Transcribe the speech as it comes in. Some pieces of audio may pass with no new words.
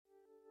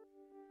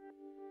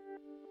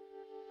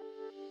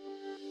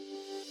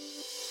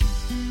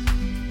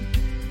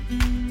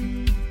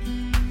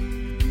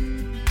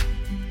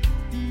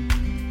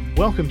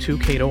Welcome to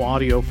Cato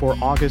Audio for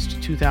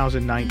August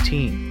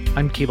 2019.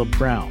 I'm Caleb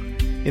Brown.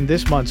 In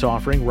this month's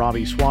offering,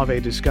 Robbie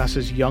Suave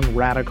discusses young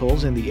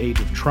radicals in the age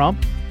of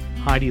Trump.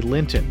 Heidi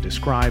Linton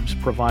describes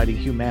providing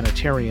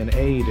humanitarian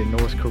aid in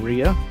North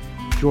Korea.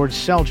 George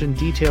Selgin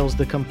details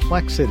the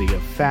complexity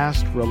of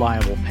fast,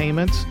 reliable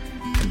payments.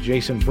 And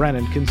Jason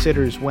Brennan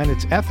considers when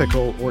it's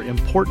ethical or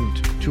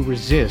important to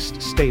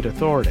resist state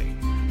authority.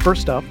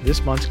 First up,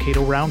 this month's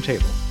Cato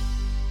Roundtable.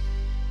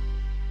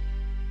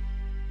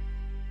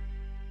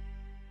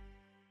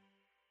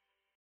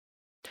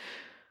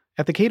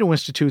 At the Cato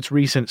Institute's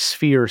recent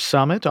Sphere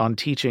Summit on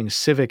Teaching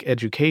Civic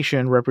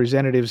Education,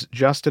 Representatives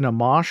Justin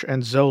Amash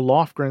and Zoe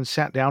Lofgren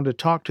sat down to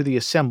talk to the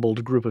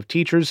assembled group of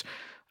teachers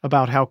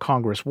about how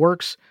Congress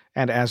works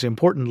and, as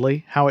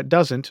importantly, how it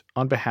doesn't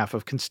on behalf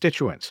of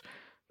constituents.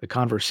 The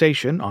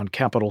conversation on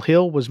Capitol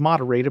Hill was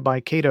moderated by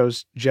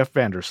Cato's Jeff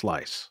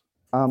Vanderslice.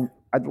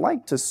 I'd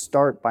like to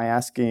start by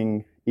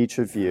asking each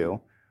of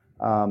you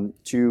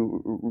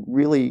to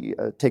really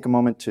take a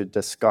moment to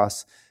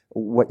discuss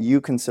what you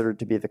consider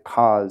to be the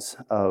cause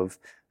of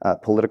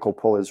political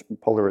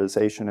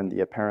polarization and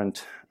the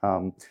apparent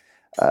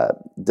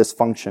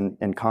dysfunction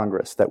in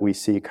Congress that we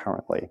see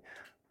currently.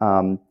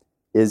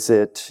 Is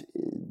it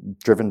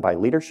driven by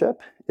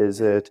leadership? Is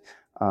it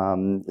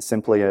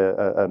simply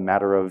a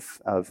matter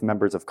of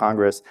members of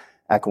Congress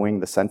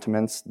echoing the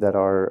sentiments that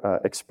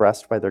are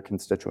expressed by their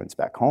constituents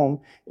back home?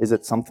 Is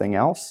it something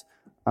else?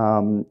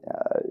 Ms.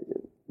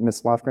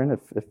 Lofgren,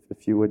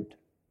 if you would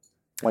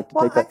like to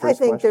take that first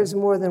question. I think there's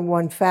more than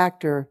one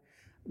factor,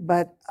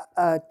 but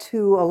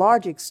to a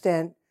large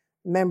extent,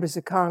 members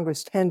of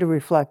Congress tend to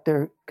reflect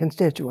their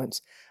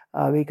constituents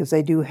because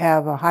they do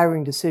have a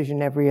hiring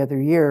decision every other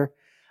year.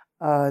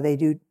 They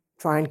do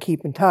try and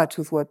keep in touch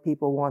with what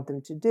people want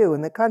them to do.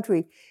 And the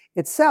country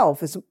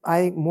itself is,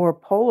 I think, more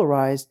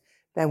polarized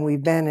than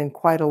we've been in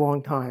quite a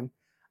long time.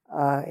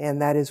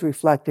 And that is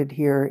reflected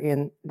here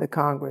in the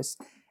Congress.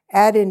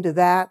 Add into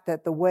that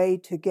the way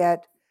to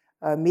get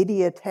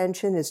media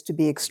attention is to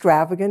be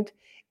extravagant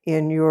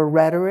in your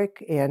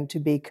rhetoric and to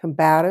be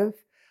combative.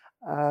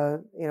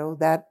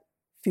 That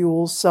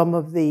fuels some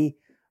of the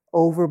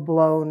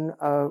overblown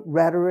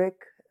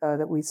rhetoric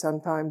that we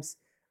sometimes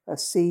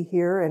see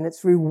here. And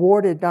it's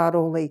rewarded not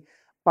only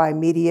by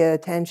media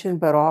attention,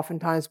 but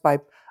oftentimes by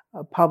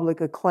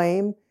public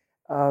acclaim.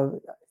 I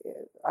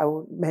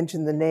won't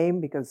mention the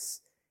name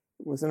because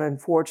it was an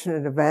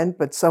unfortunate event,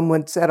 but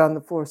someone said on the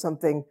floor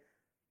something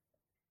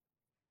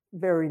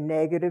very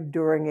negative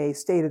during a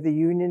State of the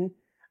Union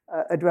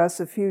address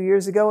a few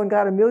years ago and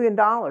got $1 million in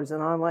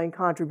online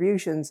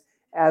contributions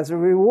as a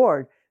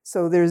reward.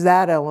 So there's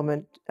that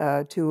element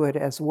to it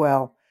as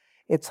well.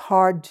 It's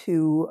hard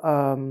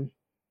to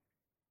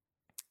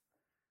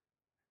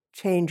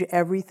change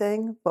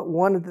everything, but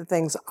one of the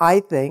things I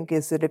think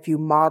is that if you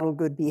model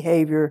good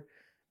behavior,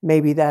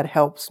 maybe that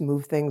helps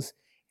move things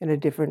in a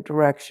different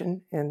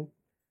direction. And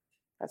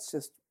that's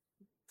just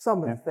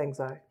some of the things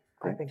I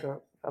think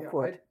are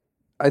afoot.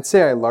 I'd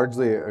say I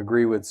largely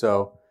agree with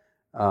Zoe.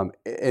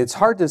 It's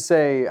hard to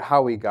say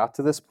how we got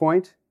to this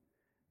point.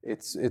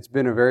 It's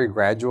been a very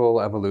gradual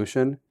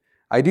evolution.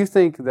 I do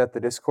think that the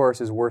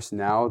discourse is worse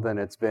now than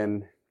it's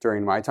been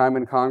during my time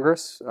in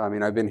Congress. I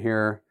mean, I've been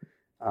here,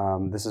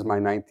 this is my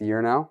 9th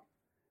year now,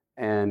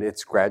 and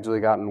it's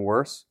gradually gotten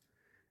worse.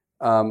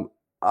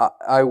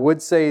 I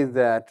would say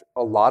that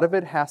a lot of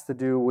it has to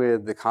do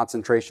with the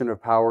concentration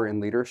of power in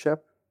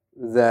leadership,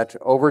 that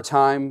over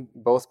time,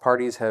 both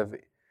parties have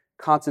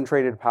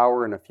concentrated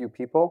power in a few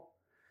people.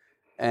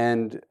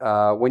 And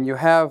when you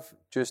have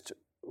just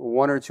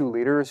one or two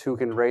leaders who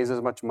can raise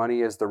as much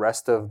money as the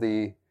rest of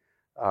the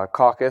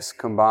caucus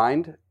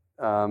combined,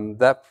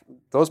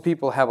 those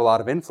people have a lot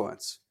of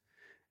influence.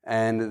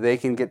 And they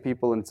can get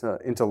people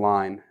into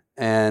line.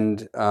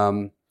 And,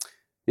 committee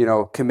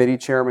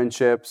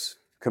chairmanships,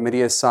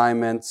 committee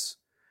assignments,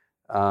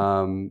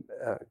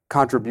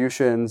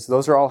 contributions,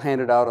 those are all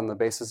handed out on the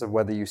basis of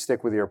whether you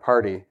stick with your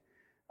party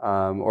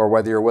or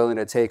whether you're willing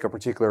to take a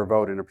particular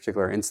vote in a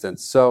particular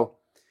instance. So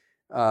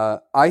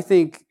I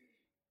think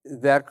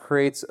that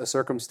creates a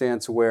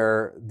circumstance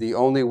where the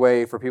only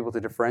way for people to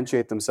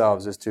differentiate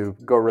themselves is to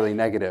go really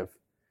negative.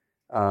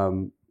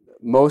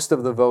 Most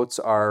of the votes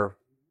are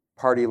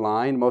party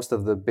line, most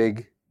of the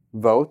big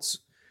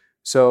votes.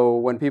 So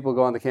when people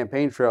go on the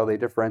campaign trail, they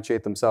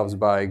differentiate themselves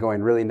by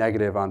going really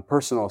negative on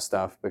personal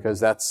stuff because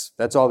that's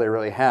all they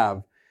really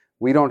have.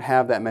 We don't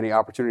have that many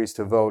opportunities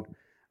to vote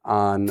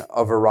on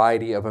a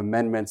variety of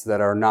amendments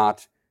that are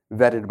not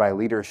vetted by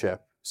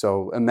leadership.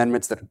 So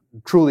amendments that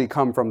truly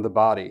come from the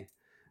body.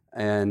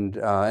 And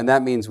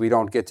that means we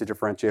don't get to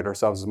differentiate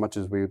ourselves as much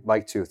as we'd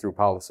like to through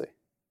policy.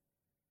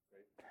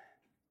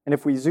 And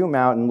if we zoom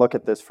out and look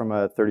at this from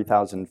a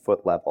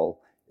 30,000-foot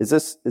level, is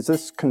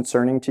this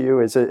concerning to you?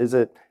 Is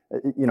it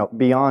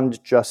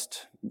beyond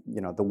just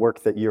the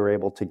work that you're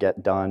able to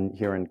get done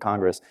here in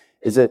Congress?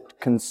 Is it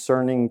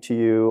concerning to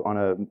you on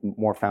a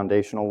more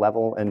foundational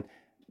level? And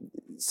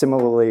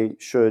similarly,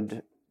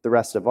 should the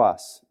rest of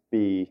us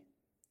be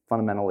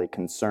fundamentally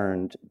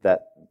concerned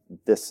that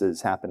this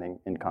is happening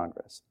in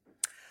Congress?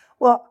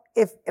 Well,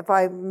 if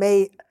I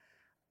may,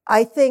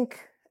 I think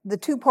the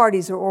two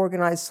parties are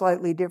organized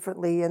slightly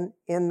differently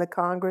in the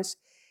Congress.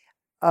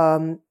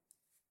 On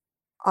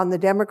the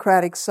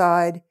Democratic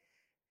side,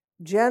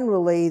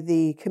 generally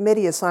the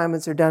committee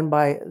assignments are done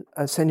by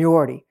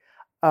seniority.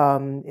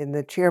 In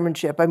the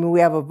chairmanship, I mean,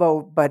 we have a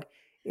vote, but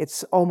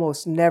it's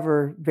almost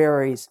never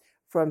varies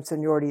from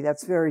seniority.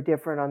 That's very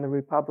different on the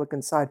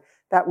Republican side.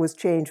 That was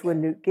changed when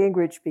Newt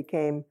Gingrich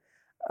became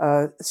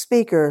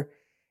Speaker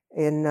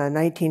in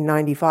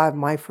 1995,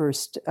 my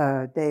first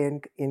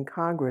day in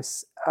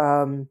Congress.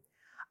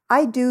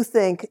 I do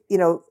think,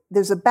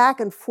 there's a back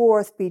and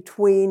forth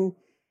between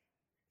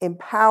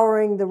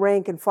empowering the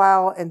rank and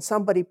file and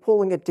somebody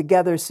pulling it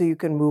together so you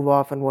can move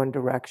off in one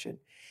direction.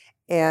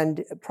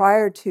 And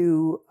prior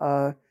to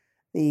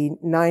the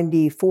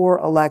 94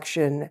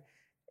 election,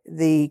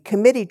 the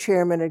committee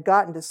chairman had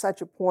gotten to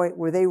such a point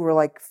where they were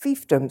like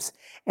fiefdoms,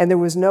 and there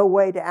was no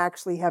way to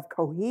actually have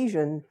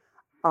cohesion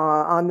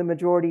on the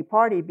majority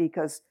party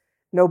because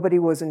nobody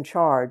was in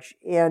charge.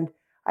 And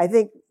I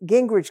think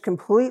Gingrich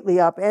completely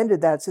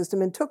upended that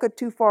system and took it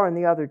too far in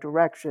the other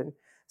direction,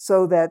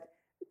 so that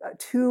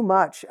too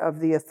much of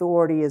the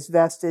authority is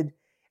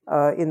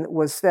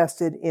was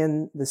vested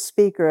in the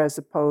speaker as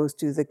opposed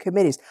to the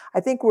committees. I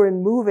think we're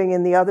moving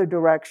in the other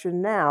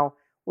direction now,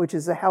 which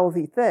is a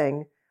healthy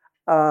thing.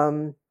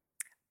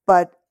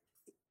 But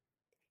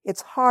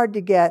it's hard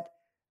to get,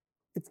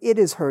 it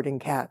is herding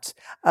cats,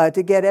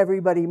 to get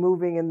everybody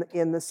moving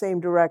in the same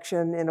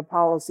direction in a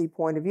policy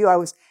point of view. I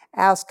was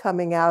asked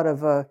coming out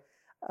of a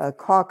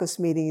caucus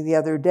meeting the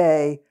other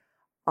day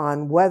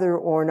on whether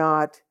or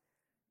not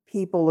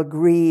people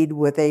agreed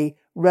with a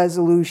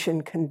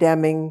resolution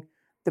condemning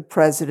the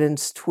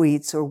president's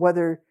tweets, or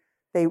whether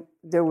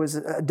there was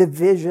a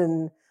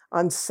division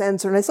on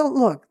censor. And I said,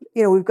 look,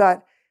 we've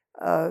got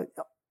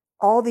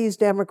all these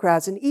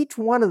Democrats, and each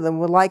one of them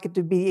would like it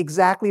to be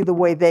exactly the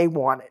way they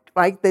want it,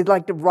 right? They'd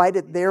like to write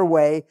it their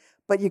way,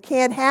 but you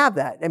can't have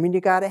that. I mean,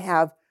 you got to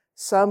have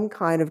some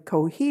kind of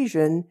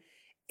cohesion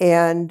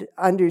and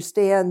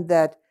understand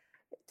that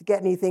to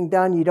get anything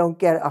done, you don't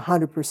get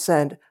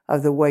 100%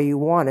 of the way you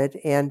want it.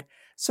 And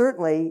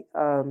certainly,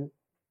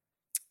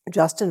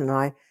 Justin and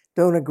I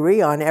don't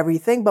agree on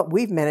everything, but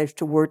we've managed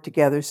to work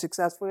together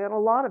successfully on a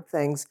lot of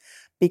things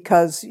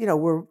because,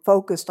 we're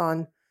focused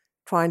on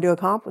trying to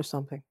accomplish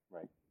something.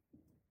 Right.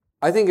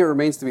 I think it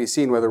remains to be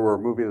seen whether we're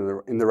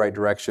moving in the right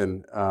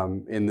direction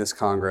in this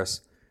Congress.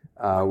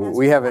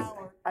 We haven't.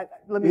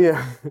 Let me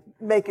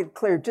make it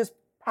clear: just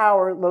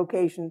power,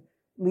 location,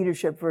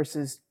 leadership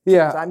versus.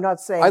 Yeah, I'm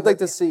not saying. I'd like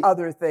to see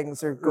other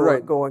things are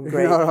going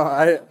great. No,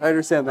 I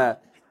understand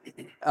that.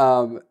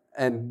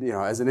 And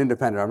as an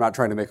independent, I'm not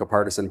trying to make a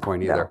partisan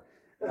point either.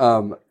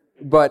 No.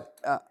 But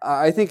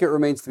I think it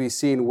remains to be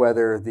seen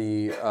whether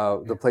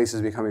the place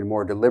is becoming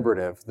more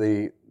deliberative.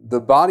 The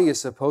body is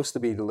supposed to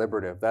be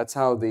deliberative. That's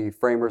how the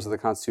framers of the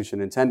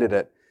Constitution intended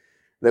it,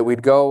 that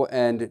we'd go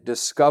and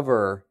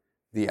discover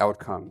the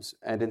outcomes.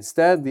 And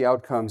instead, the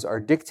outcomes are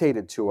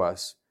dictated to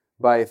us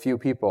by a few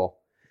people.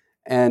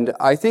 And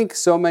I think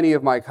so many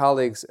of my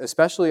colleagues,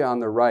 especially on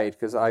the right,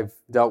 because I've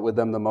dealt with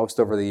them the most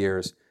over the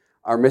years,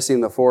 are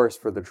missing the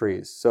forest for the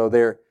trees. So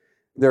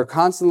they're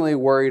constantly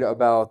worried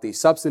about the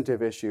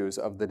substantive issues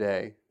of the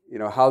day,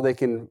 how they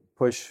can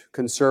push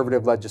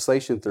conservative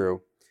legislation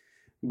through,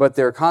 but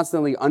they're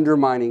constantly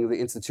undermining the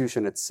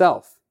institution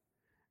itself.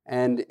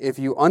 And if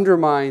you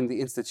undermine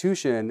the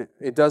institution,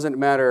 it doesn't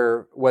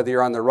matter whether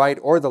you're on the right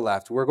or the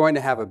left, we're going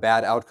to have a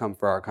bad outcome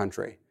for our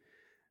country.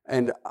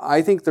 And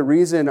I think the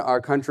reason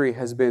our country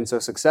has been so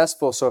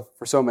successful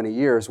for so many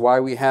years, why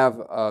we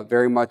have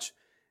very much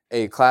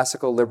a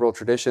classical liberal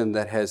tradition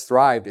that has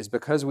thrived, is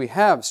because we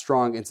have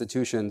strong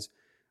institutions,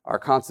 our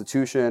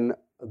Constitution,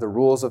 the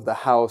rules of the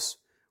House.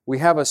 We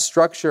have a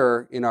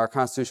structure in our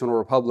constitutional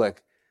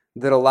republic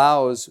that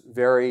allows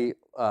very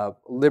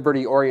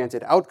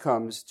liberty-oriented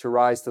outcomes to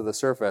rise to the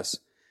surface.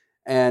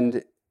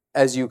 And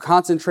as you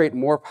concentrate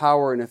more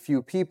power in a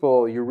few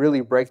people, you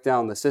really break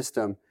down the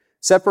system.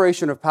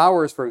 Separation of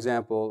powers, for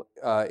example,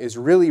 is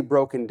really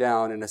broken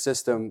down in a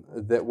system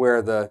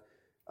where the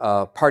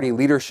party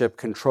leadership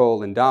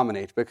control and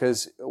dominate.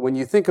 Because when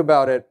you think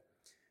about it,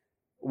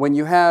 when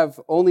you have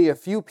only a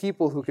few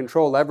people who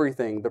control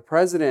everything, the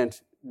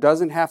president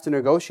doesn't have to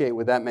negotiate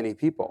with that many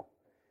people.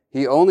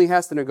 He only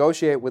has to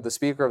negotiate with the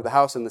Speaker of the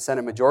House and the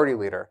Senate Majority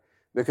Leader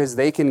because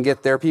they can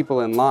get their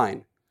people in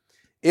line.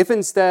 If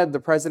instead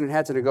the president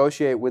had to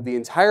negotiate with the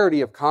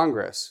entirety of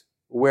Congress,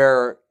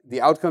 where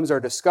the outcomes are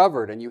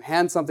discovered, and you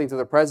hand something to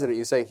the president,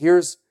 you say,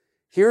 here's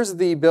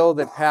the bill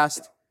that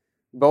passed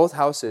both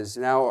houses,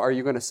 now are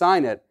you going to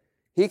sign it?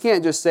 He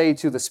can't just say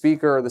to the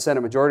Speaker or the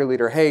Senate Majority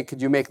Leader, hey,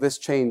 could you make this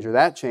change or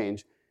that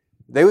change?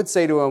 They would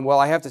say to him, well,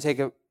 I have to take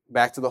it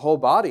back to the whole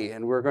body,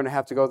 and we're going to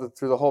have to go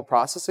through the whole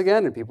process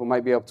again, and people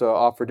might be able to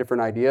offer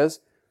different ideas.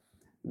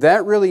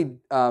 That really,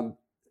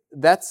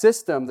 that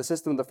system, the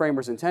system the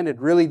framers intended,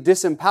 really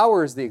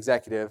disempowers the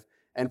executive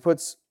and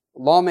puts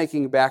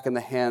lawmaking back in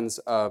the hands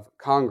of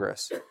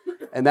Congress.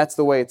 And that's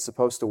the way it's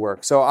supposed to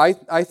work. So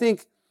I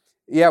think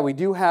yeah, we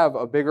do have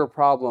a bigger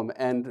problem,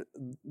 and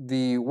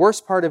the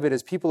worst part of it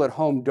is people at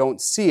home don't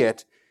see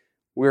it.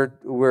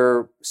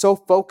 We're so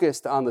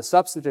focused on the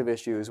substantive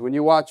issues. When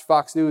you watch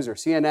Fox News or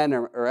CNN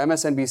or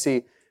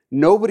MSNBC,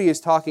 nobody is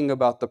talking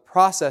about the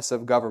process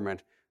of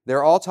government.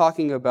 They're all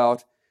talking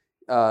about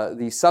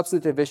the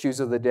substantive issues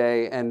of the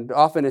day, and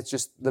often it's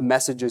just the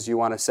messages you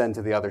want to send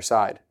to the other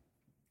side.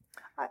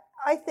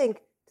 I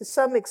think to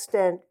some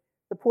extent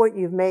the point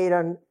you've made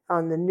on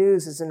the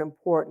news is an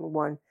important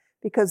one,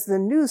 because the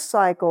news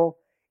cycle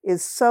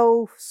is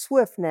so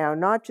swift now,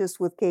 not just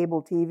with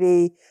cable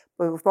TV,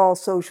 but with all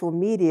social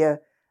media,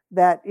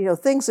 that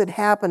things that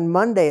happened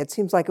Monday, it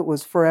seems like it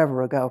was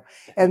forever ago.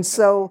 And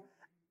so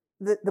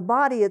the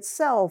body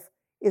itself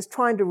is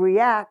trying to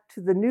react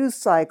to the news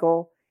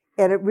cycle,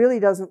 and it really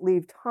doesn't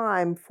leave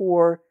time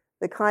for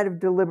the kind of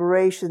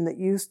deliberation that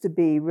used to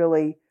be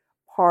really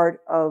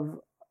part of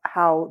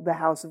how the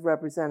House of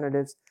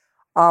Representatives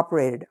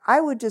operated.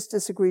 I would just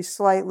disagree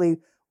slightly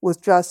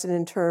with Justin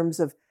in terms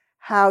of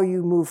how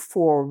you move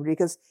forward,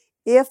 because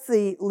if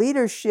the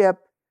leadership,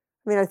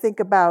 I think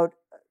about,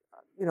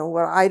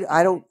 what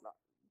I don't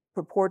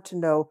purport to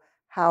know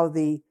how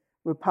the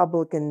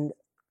Republican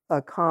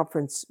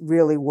conference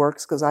really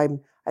works, because I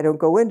don't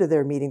go into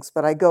their meetings,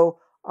 but I go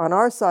on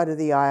our side of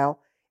the aisle,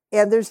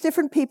 and there's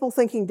different people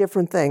thinking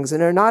different things,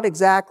 and they're not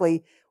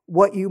exactly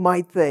what you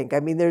might think.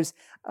 There's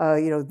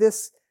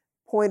this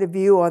point of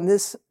view on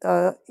this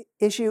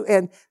issue,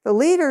 and the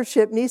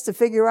leadership needs to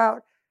figure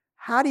out,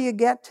 how do you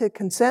get to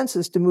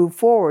consensus to move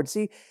forward?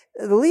 See,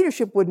 the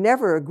leadership would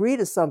never agree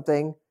to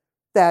something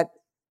that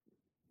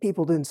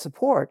people didn't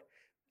support,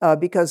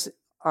 because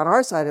on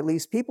our side, at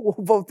least, people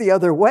will vote the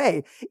other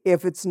way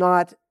if it's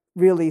not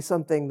really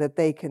something that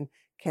they can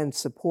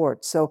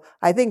support. So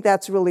I think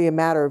that's really a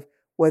matter of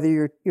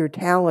whether you're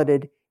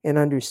talented in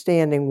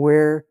understanding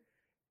where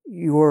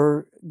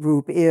your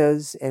group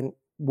is and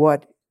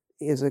what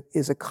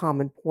is a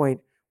common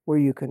point where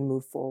you can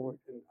move forward.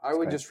 I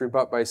would just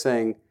rebut by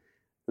saying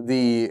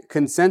the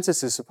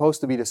consensus is supposed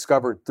to be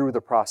discovered through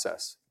the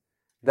process.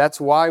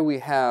 That's why we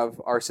have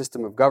our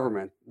system of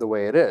government the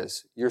way it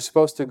is. You're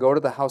supposed to go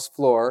to the House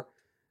floor,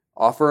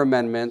 offer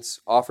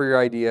amendments, offer your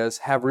ideas,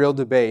 have real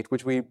debate,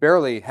 which we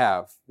barely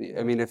have.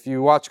 If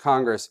you watch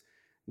Congress,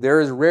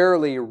 there is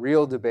rarely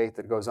real debate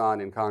that goes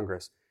on in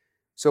Congress.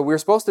 So we're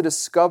supposed to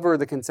discover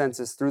the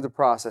consensus through the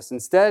process.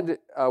 Instead,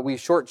 we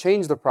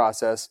shortchange the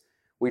process.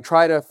 We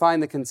try to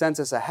find the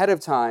consensus ahead of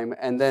time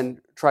and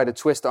then try to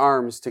twist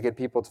arms to get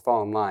people to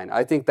fall in line.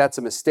 I think that's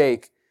a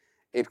mistake.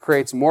 It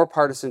creates more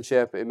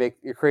partisanship.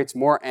 It creates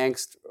more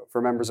angst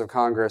for members of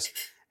Congress.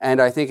 And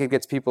I think it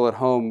gets people at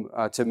home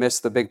to miss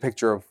the big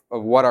picture of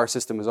what our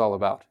system is all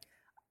about.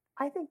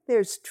 I think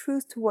there's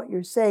truth to what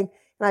you're saying.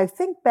 And I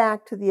think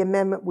back to the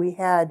amendment we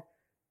had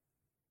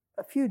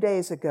a few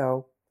days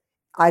ago.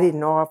 I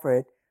didn't offer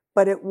it,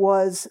 but it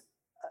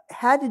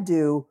had to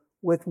do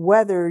with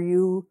whether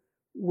you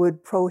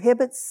would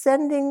prohibit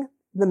sending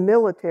the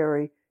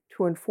military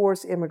to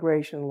enforce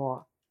immigration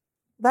law.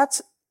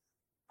 That's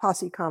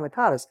posse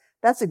comitatus.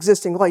 That's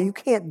existing law. You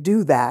can't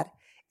do that.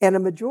 And a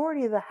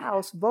majority of the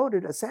House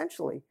voted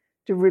essentially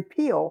to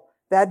repeal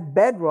that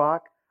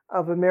bedrock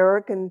of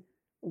American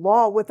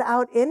law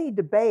without any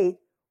debate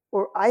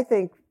or, I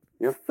think,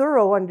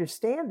 thorough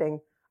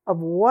understanding of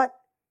what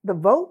the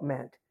vote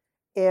meant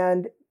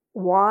and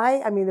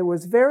why. There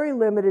was very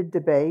limited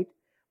debate,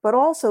 but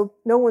also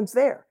no one's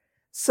there.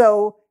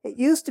 So it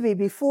used to be,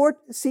 before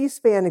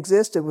C-SPAN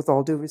existed, with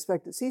all due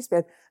respect to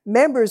C-SPAN,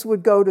 members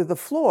would go to the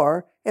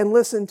floor and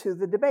listen to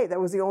the debate.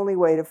 That was the only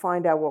way to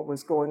find out what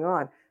was going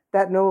on.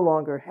 That no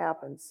longer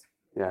happens.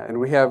 Yeah, and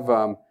we have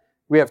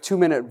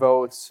 2-minute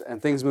votes,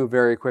 and things move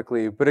very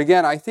quickly. But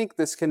again, I think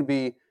this can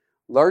be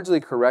largely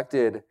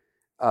corrected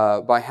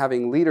by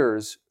having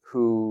leaders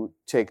who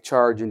take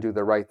charge and do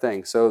the right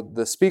thing. So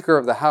the Speaker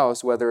of the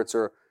House, whether it's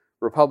a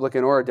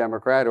Republican or a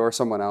Democrat or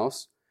someone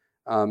else,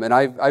 and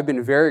I've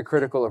been very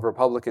critical of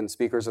Republican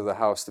speakers of the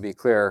House, to be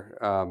clear.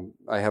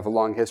 I have a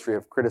long history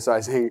of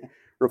criticizing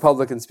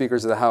Republican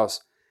speakers of the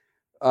House.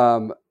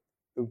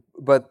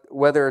 But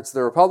whether it's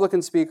the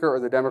Republican speaker or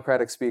the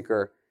Democratic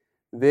speaker,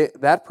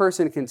 that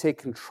person can take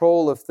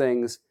control of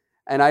things.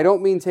 And I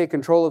don't mean take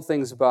control of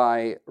things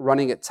by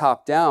running it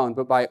top down,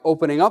 but by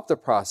opening up the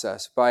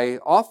process, by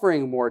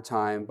offering more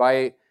time,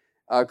 by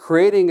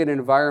creating an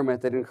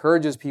environment that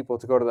encourages people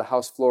to go to the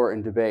House floor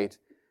and debate.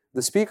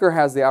 The Speaker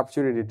has the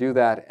opportunity to do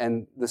that,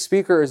 and the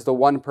Speaker is the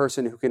one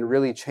person who can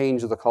really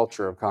change the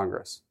culture of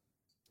Congress.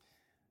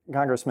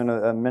 Congressman,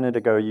 a minute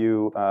ago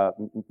you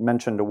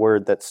mentioned a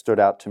word that stood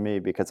out to me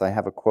because I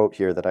have a quote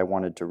here that I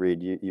wanted to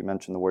read. You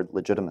mentioned the word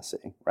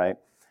legitimacy, right?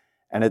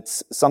 And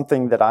it's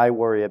something that I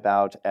worry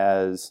about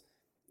as,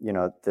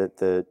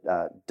 the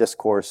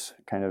discourse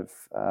kind of,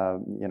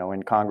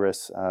 in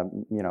Congress,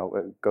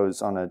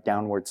 goes on a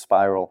downward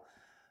spiral.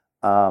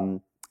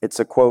 It's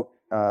a quote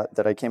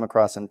that I came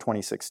across in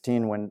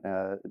 2016 when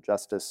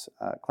Justice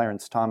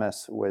Clarence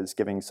Thomas was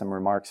giving some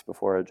remarks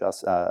before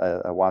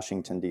a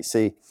Washington,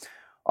 D.C.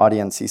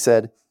 audience. He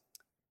said,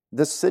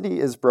 This city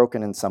is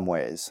broken in some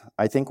ways.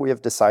 I think we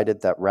have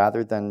decided that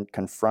rather than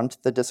confront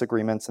the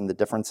disagreements and the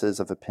differences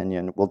of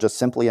opinion, we'll just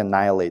simply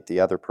annihilate the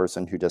other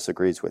person who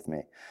disagrees with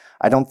me.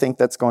 I don't think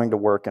that's going to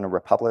work in a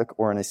republic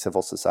or in a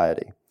civil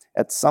society.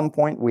 At some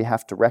point, we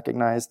have to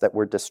recognize that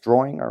we're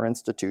destroying our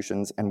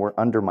institutions and we're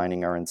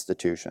undermining our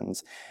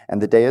institutions.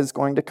 And the day is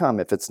going to come,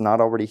 if it's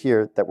not already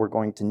here, that we're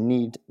going to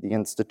need the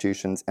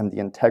institutions and the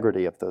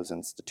integrity of those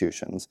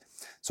institutions.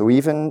 So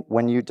even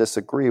when you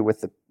disagree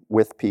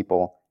with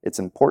people, it's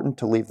important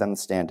to leave them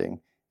standing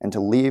and to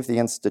leave the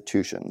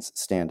institutions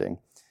standing.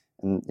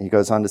 And he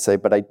goes on to say,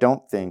 but I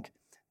don't think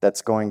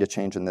that's going to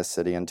change in this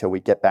city until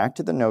we get back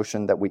to the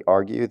notion that we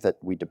argue, that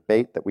we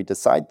debate, that we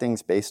decide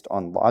things based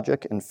on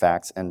logic and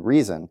facts and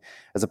reason,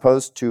 as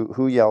opposed to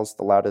who yells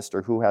the loudest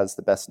or who has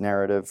the best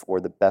narrative or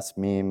the best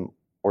meme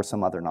or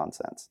some other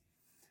nonsense.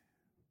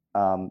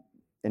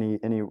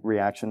 Any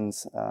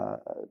reactions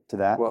to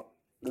that? Well,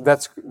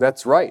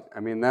 that's right. I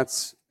mean,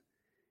 that's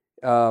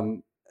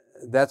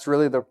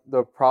really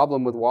the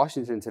problem with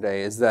Washington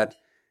today, is that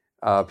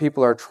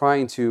people are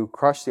trying to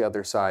crush the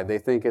other side. They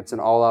think it's an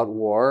all-out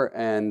war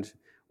and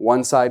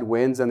one side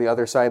wins and the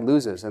other side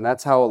loses. And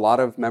that's how a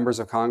lot of members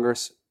of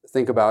Congress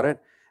think about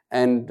it.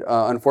 And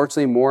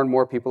unfortunately, more and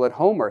more people at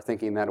home are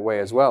thinking that way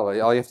as well.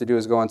 All you have to do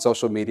is go on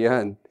social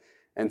media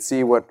and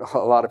see what a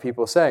lot of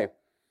people say.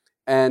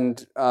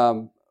 And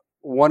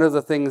one of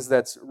the things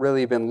that's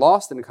really been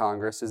lost in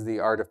Congress is the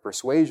art of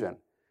persuasion.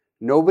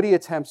 Nobody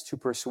attempts to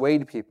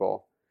persuade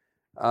people.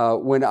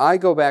 When I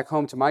go back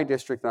home to my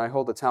district and I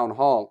hold a town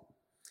hall,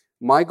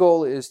 my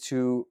goal is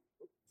to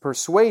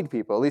persuade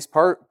people. At least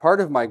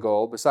part of my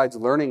goal, besides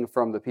learning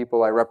from the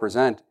people I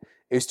represent,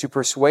 is to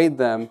persuade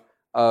them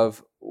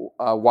of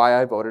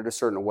why I voted a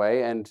certain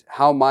way and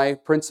how my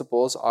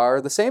principles are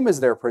the same as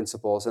their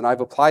principles. And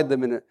I've applied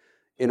them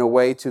in a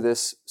way to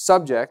this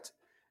subject,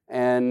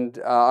 and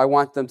I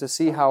want them to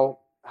see how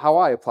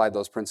I applied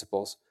those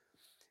principles.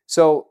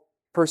 So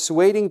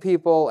persuading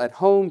people at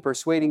home,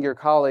 persuading your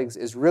colleagues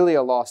is really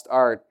a lost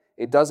art.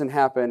 It doesn't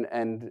happen,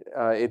 and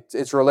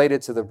it's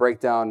related to the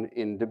breakdown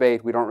in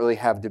debate. We don't really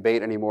have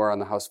debate anymore on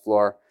the House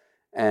floor,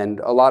 and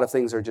a lot of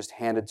things are just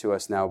handed to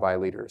us now by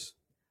leaders.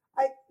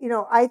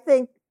 I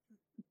think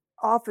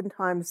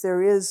oftentimes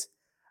it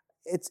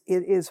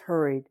is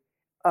hurried.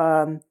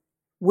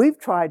 We've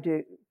tried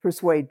to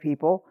persuade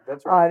people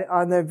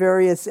on the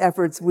various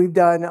efforts we've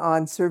done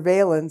on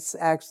surveillance,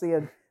 actually,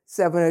 and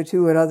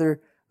 702 and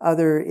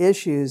other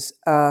issues.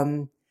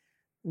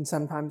 And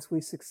sometimes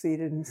we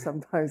succeeded and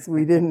sometimes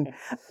we didn't.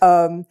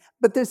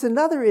 But there's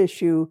another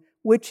issue,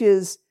 which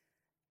is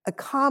a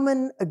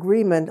common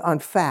agreement on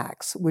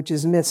facts, which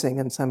is missing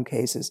in some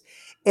cases.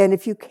 And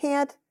if you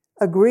can't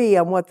agree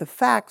on what the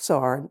facts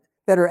are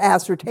that are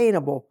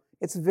ascertainable,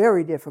 it's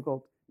very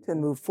difficult to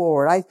move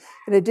forward.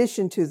 In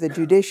addition to the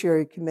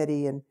Judiciary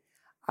Committee, and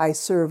I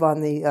serve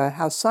on the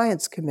House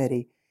Science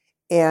Committee,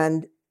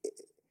 and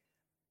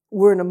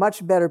we're in a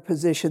much better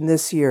position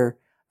this year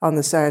on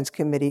the Science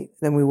Committee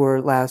than we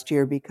were last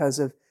year because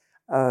of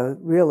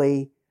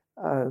really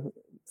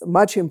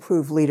much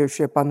improved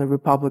leadership on the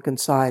Republican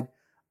side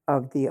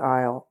of the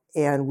aisle.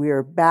 And we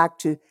are back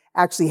to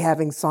actually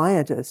having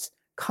scientists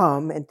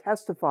come and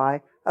testify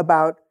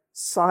about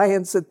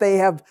science that they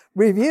have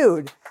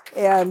reviewed.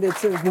 And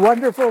it's a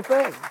wonderful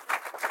thing.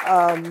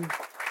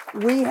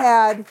 We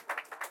had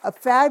a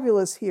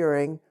fabulous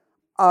hearing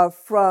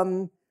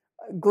from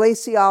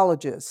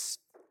glaciologists.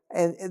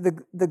 And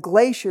the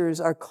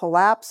glaciers are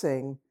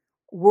collapsing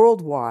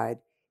worldwide.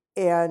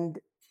 And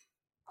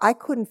I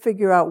couldn't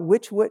figure out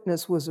which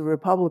witness was a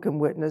Republican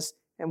witness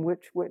and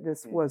which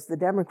witness was the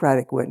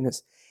Democratic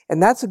witness.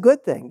 And that's a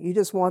good thing. You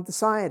just want the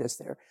scientists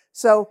there.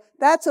 So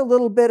that's a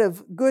little bit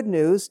of good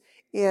news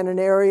in an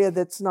area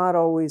that's not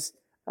always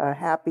a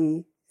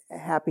happy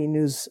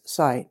news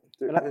site.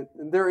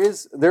 There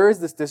is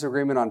this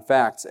disagreement on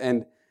facts.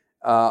 And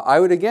I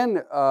would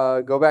again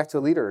go back to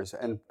leaders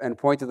and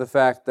point to the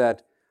fact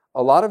that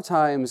a lot of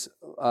times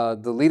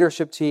the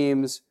leadership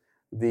teams,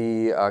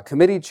 the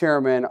committee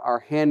chairmen are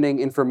handing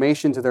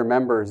information to their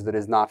members that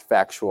is not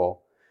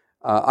factual.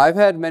 I've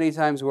had many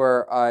times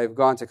where I've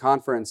gone to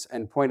conference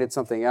and pointed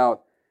something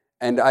out,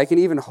 and I can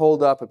even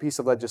hold up a piece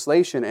of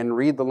legislation and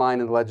read the line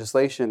in the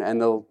legislation,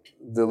 and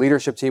the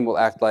leadership team will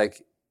act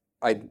like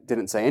I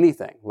didn't say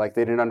anything, like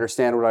they didn't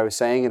understand what I was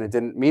saying and it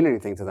didn't mean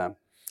anything to them,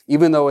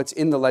 even though it's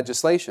in the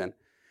legislation.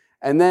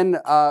 And then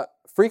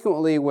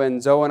frequently when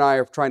Zoe and I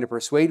are trying to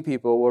persuade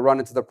people, we'll run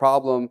into the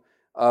problem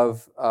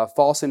of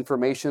false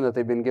information that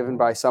they've been given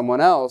by someone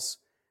else.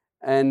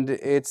 And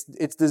it's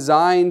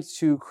designed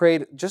to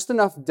create just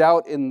enough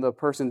doubt in the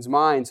person's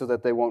mind so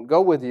that they won't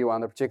go with you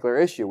on the particular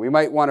issue. We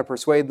might want to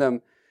persuade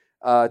them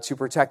to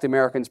protect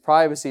Americans'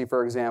 privacy,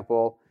 for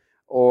example,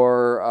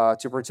 or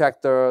to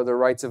protect the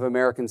rights of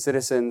American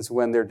citizens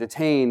when they're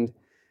detained.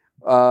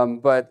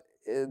 But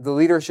the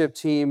leadership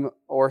team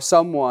or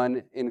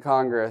someone in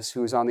Congress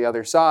who's on the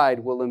other side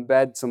will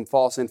embed some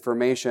false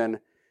information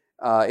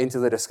into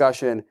the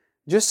discussion,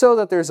 just so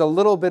that there's a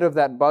little bit of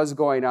that buzz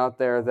going out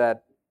there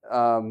that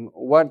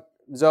what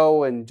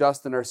Zoe and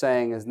Justin are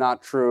saying is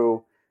not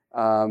true.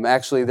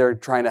 Actually, they're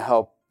trying to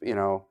help,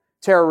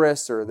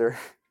 terrorists, or they're,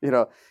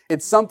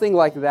 it's something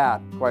like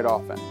that quite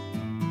often.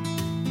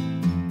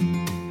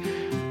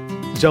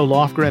 Zoe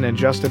Lofgren and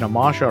Justin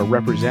Amash are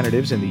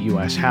representatives in the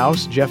U.S.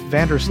 House. Jeff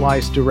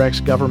Vanderslice directs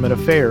government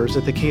affairs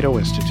at the Cato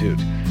Institute.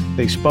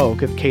 They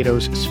spoke at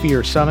Cato's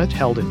Sphere Summit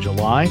held in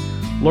July.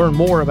 Learn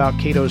more about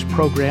Cato's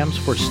programs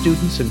for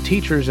students and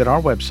teachers at our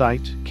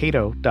website,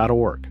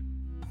 cato.org.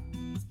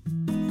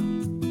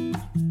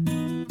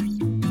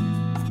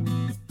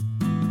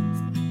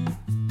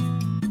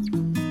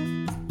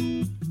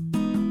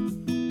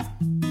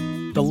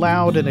 The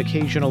loud and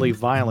occasionally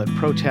violent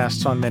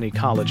protests on many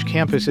college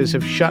campuses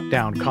have shut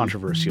down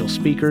controversial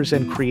speakers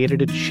and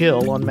created a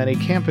chill on many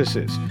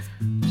campuses.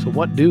 So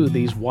what do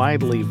these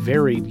widely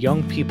varied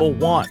young people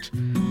want?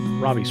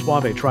 Robby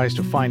Soave tries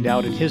to find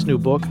out in his new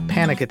book,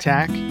 Panic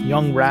Attack: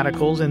 Young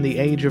Radicals in the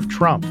Age of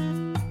Trump.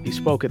 He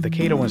spoke at the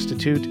Cato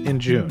Institute in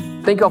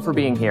June. Thank you all for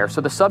being here.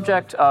 So the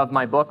subject of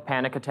my book,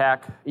 Panic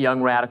Attack: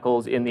 Young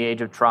Radicals in the Age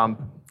of Trump,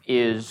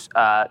 is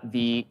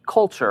the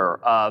culture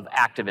of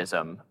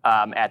activism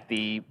at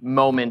the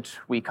moment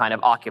we kind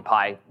of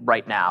occupy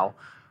right now,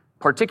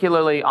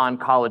 particularly on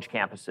college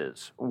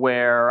campuses,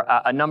 where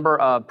a number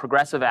of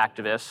progressive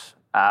activists,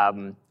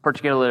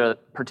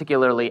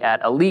 particularly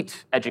at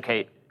elite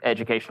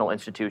educational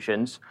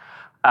institutions,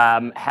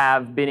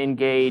 have been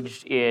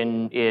engaged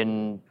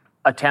in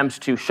attempts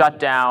to shut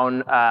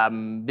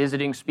down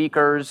visiting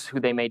speakers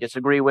who they may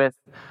disagree with,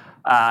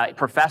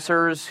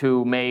 professors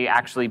who may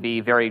actually be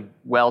very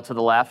well to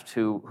the left,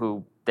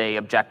 who they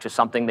object to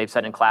something they've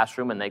said in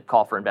classroom and they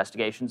call for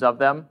investigations of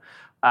them,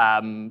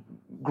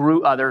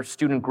 other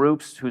student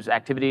groups whose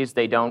activities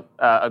they don't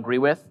agree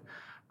with.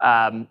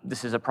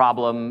 This is a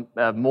problem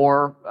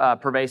more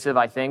pervasive,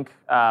 I think,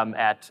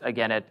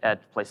 at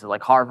places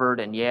like Harvard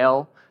and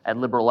Yale, at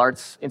liberal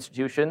arts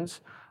institutions,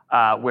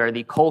 where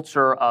the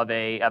culture of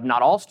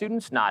not all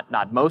students,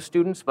 not most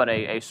students, but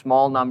a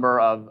small number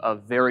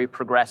of very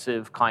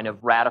progressive kind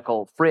of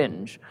radical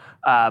fringe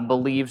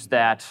believes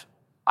that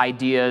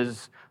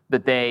ideas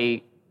that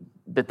they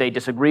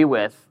disagree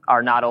with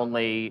are not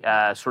only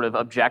sort of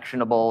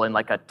objectionable in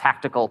like a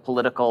tactical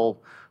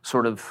political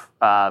sort of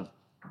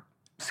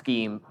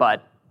scheme,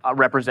 but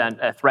represent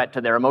a threat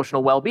to their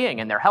emotional well-being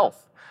and their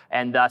health,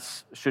 and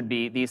thus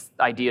these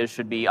ideas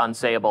should be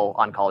unsayable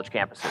on college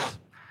campuses.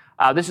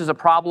 This is a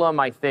problem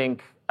I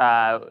think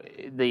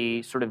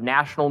the sort of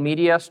national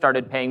media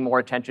started paying more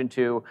attention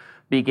to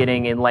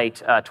beginning in late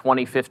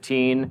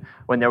 2015,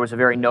 when there was a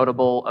very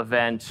notable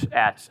event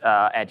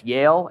at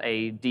Yale.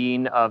 A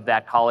dean of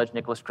that college,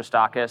 Nicholas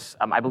Christakis,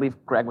 I believe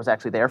Greg was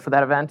actually there for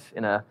that event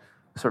in a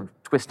sort of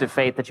twist of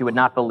fate that you would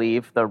not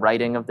believe the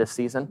writing of this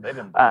season. They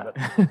didn't believe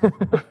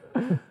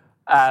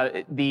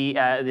it.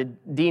 The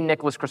dean,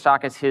 Nicholas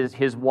Christakis,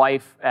 his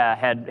wife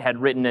had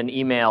written an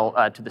email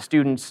to the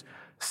students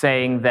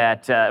saying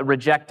that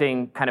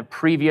rejecting kind of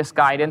previous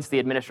guidance the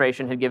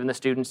administration had given the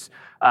students,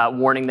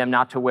 warning them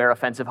not to wear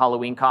offensive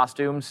Halloween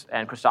costumes.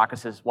 And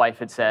Christakis' wife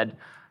had said,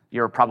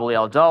 "You're probably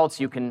all adults.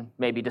 You can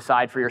maybe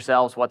decide for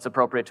yourselves what's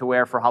appropriate to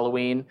wear for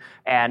Halloween."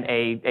 And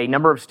a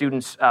number of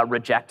students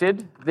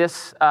rejected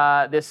this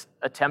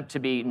attempt to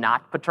be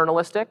not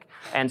paternalistic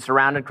and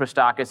surrounded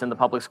Christakis in the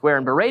public square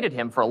and berated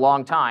him for a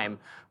long time,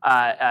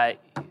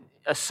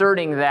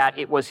 asserting that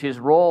it was his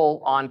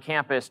role on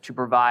campus to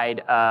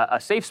provide a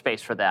safe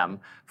space for them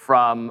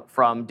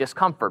from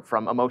discomfort,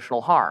 from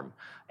emotional harm,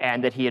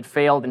 and that he had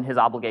failed in his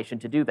obligation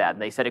to do that.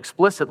 And they said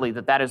explicitly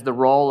that is the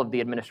role of the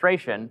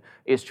administration,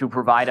 is to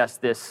provide us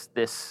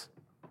this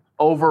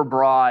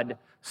overbroad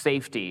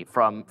safety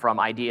from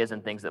ideas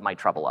and things that might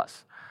trouble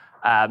us.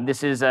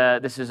 This is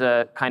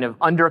a kind of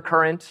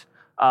undercurrent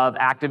of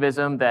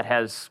activism that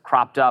has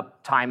cropped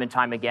up time and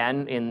time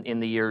again in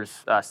the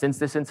years since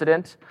this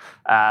incident.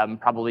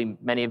 Probably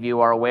many of you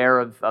are aware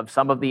of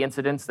some of the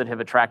incidents that have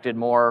attracted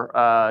more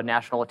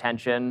national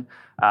attention.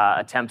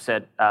 Attempts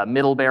at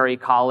Middlebury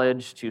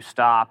College to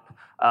stop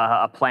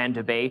a planned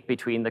debate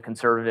between the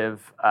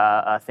conservative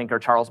thinker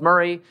Charles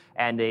Murray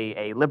and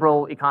a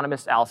liberal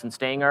economist, Alison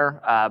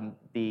Stanger.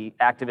 The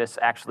activists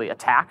actually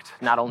attacked,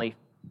 not only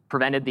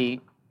prevented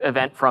the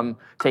event from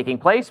taking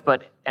place,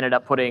 but ended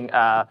up putting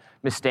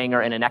Ms.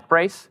 Stanger in a neck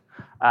brace.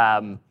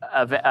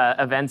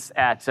 Events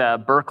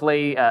at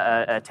Berkeley,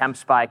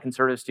 attempts by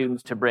conservative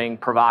students to bring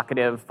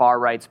provocative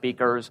far-right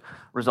speakers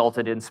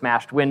resulted in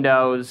smashed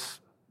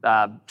windows,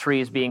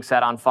 trees being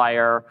set on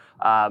fire,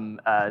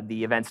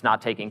 the events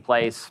not taking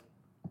place.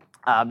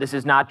 This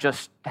is not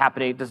just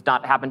happening, does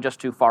not happen just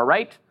to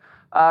far-right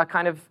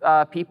kind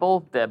of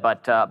people,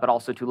 but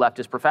also to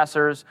leftist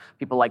professors.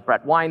 People like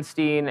Brett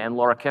Weinstein and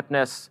Laura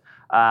Kipnis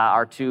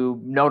are two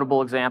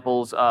notable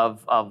examples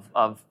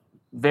of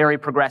very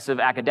progressive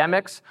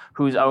academics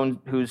whose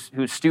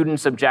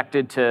students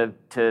objected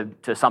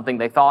to something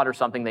they thought or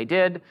something they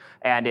did,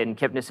 and in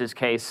Kipnis's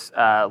case,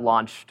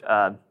 launched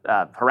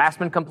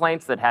harassment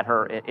complaints that had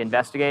her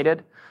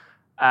investigated.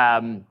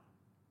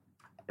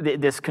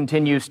 this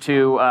continues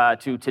to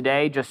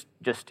today. Just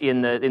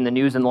in the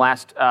news in the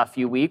last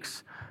few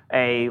weeks,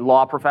 a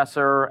law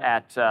professor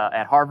at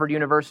Harvard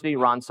University,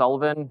 Ron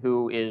Sullivan,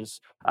 who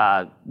is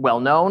well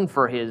known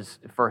for his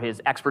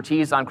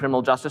expertise on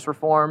criminal justice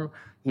reform.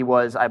 He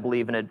was, I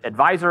believe, an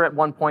advisor at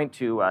one point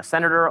to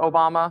Senator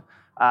Obama.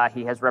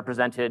 He has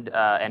represented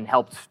and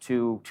helped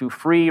to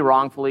free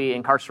wrongfully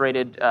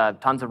incarcerated,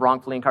 tons of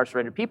wrongfully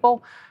incarcerated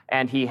people,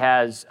 and he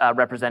has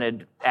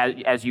represented,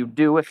 as you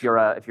do if you're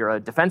a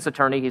defense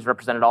attorney, he's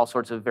represented all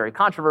sorts of very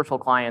controversial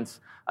clients,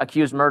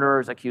 accused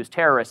murderers, accused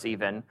terrorists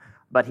even.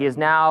 But he is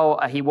now,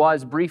 he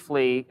was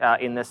briefly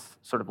in this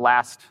sort of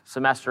last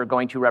semester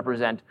going to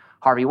represent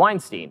Harvey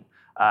Weinstein,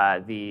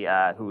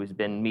 who's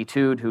been Me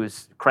Too'd,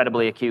 who's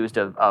credibly accused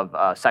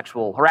of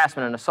sexual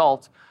harassment and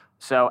assault.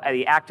 So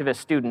the activist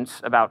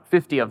students, about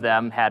 50 of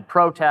them, had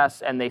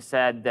protests, and they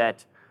said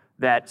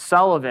that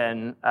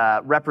Sullivan,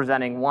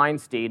 representing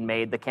Weinstein,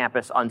 made the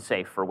campus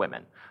unsafe for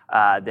women.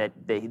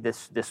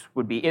 This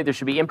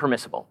should be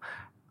impermissible.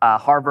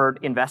 Harvard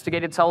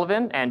investigated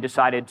Sullivan and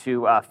decided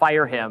to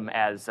fire him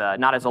as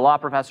not as a law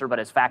professor, but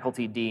as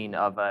faculty dean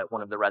of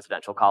one of the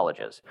residential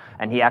colleges.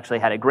 And he actually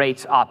had a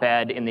great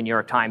op-ed in the New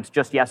York Times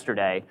just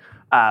yesterday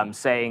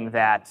saying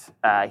that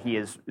he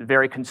is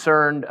very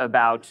concerned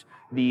about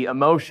the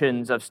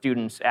emotions of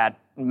students at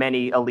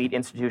many elite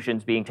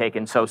institutions being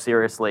taken so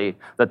seriously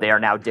that they are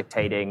now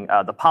dictating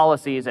the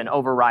policies and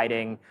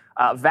overriding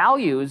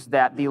values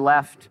that the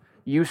left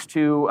used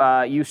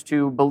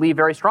to believe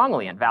very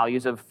strongly in,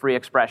 values of free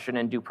expression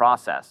and due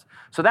process.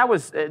 So that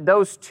was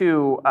those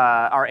two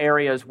are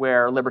areas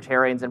where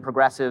libertarians and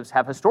progressives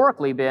have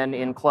historically been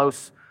in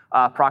close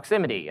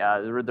proximity.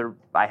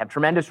 I have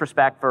tremendous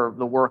respect for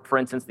the work, for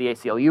instance, the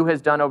ACLU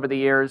has done over the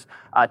years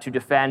to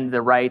defend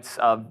the rights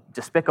of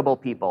despicable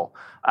people,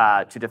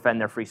 to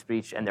defend their free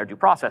speech and their due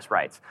process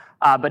rights.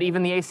 But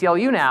even the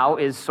ACLU now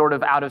is sort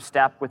of out of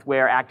step with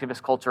where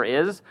activist culture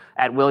is.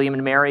 At William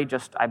and Mary,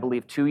 just I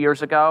believe 2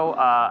 years ago,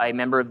 a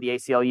member of the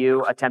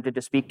ACLU attempted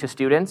to speak to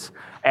students,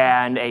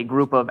 and a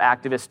group of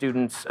activist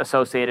students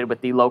associated with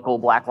the local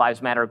Black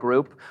Lives Matter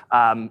group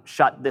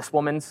shut this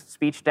woman's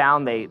speech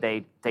down.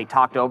 They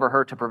talked over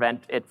her to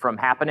prevent it from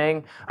happening.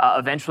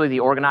 Eventually, the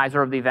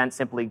organizer of the event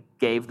simply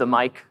gave the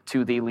mic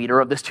to the leader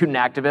of the student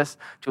activists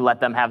to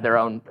let them have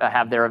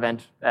their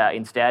event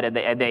instead. And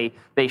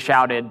they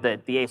shouted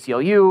that the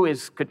ACLU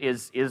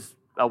is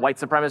a white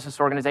supremacist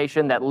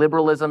organization, that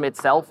liberalism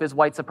itself is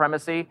white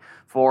supremacy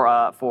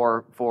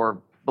for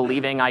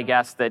believing, I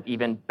guess, that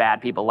even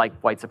bad people like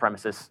white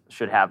supremacists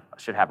should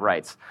have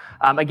rights.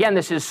 Again,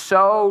 this is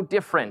so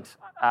different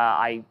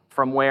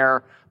from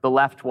where the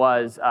left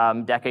was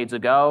decades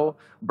ago.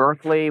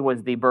 Berkeley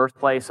was the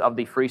birthplace of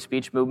the free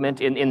speech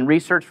movement. In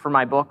research for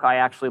my book, I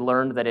actually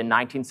learned that in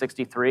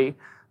 1963,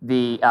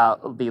 the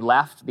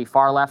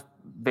far left,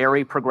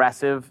 very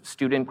progressive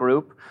student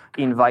group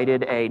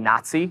invited a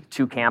Nazi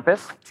to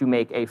campus to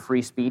make a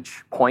free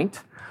speech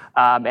point.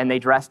 And they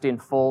dressed in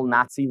full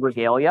Nazi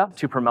regalia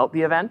to promote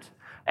the event.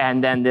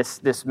 And then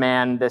this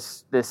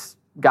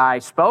guy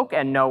spoke,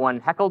 and no one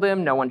heckled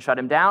him, no one shut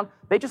him down.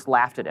 They just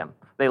laughed at him.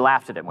 They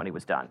laughed at him when he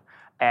was done.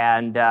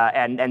 And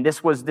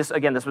this was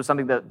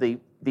something that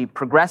the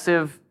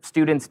progressive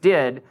students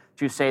did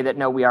to say that,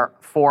 no, we are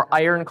for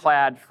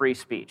ironclad free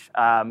speech.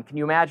 Can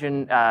you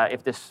imagine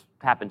if this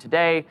happened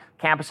today?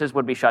 Campuses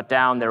would be shut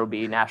down. There would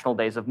be national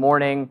days of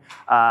mourning.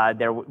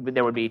 There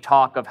would be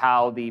talk of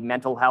how the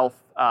mental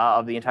health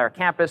of the entire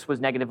campus was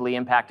negatively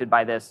impacted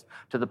by this,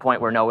 to the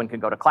point where no one could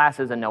go to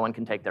classes and no one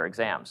can take their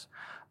exams.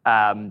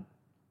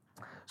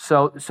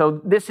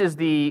 So this is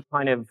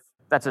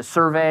that's a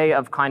survey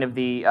of kind of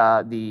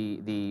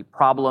the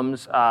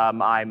problems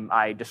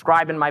I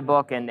describe in my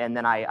book, and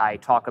then I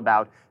talk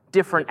about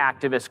different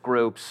activist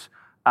groups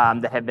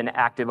that have been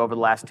active over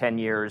the last 10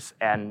 years,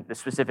 and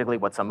specifically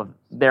what some of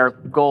their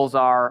goals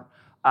are.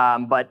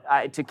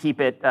 But to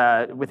keep it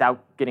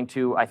without getting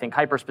too, I think,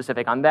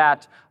 hyper-specific on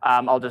that,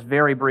 I'll just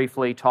very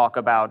briefly talk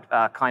about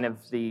kind of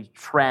the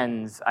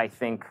trends, I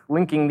think,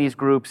 linking these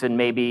groups and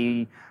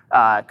maybe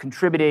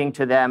contributing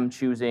to them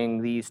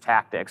choosing these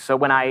tactics. So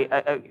when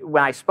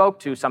I spoke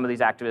to some of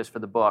these activists for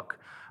the book,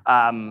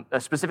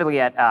 specifically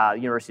at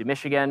University of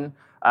Michigan,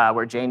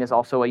 where Jane is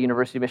also a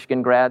University of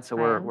Michigan grad, so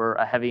we're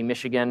a heavy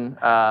Michigan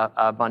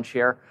bunch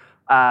here.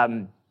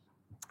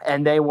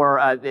 And they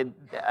were,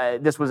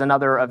 this was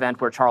another event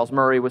where Charles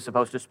Murray was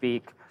supposed to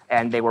speak,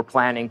 and they were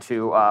planning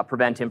to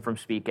prevent him from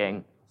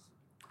speaking.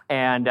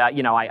 And,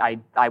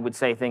 I would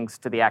say things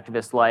to the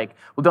activists like,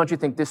 well, don't you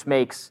think this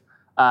makes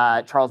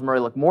Charles Murray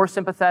look more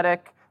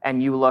sympathetic,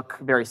 and you look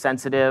very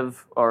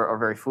sensitive or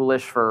very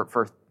foolish for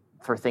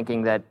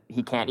thinking that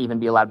he can't even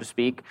be allowed to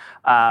speak?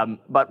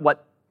 But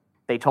what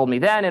they told me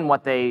then, and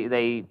what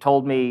they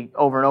told me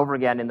over and over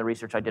again in the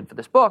research I did for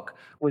this book,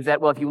 was that,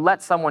 well, if you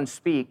let someone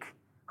speak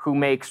who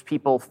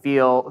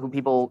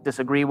people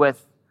disagree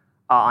with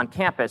on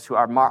campus, who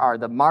are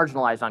the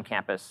marginalized on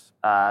campus,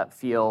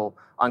 feel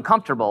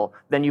uncomfortable,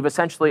 then you've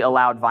essentially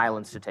allowed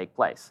violence to take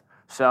place.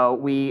 So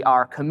we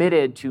are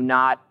committed to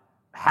not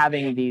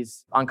having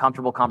these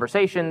uncomfortable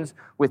conversations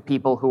with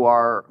people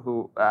or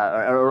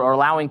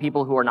allowing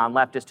people who are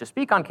non-leftist to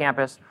speak on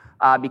campus,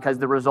 because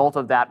the result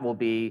of that will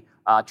be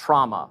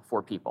trauma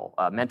for people,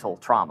 mental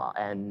trauma,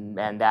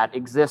 and that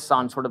exists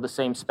on sort of the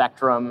same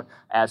spectrum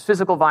as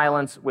physical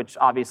violence, which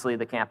obviously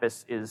the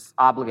campus is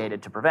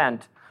obligated to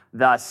prevent.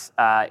 Thus,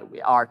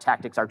 our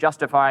tactics are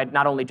justified,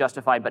 not only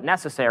justified, but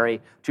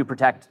necessary to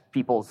protect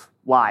people's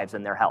lives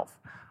and their health.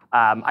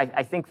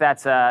 I think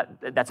that's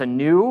a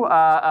new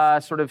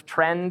sort of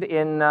trend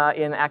in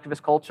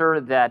activist culture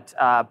that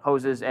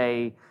poses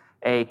a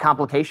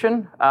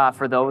complication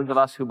for those of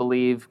us who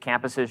believe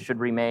campuses should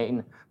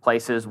remain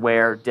places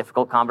where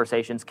difficult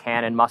conversations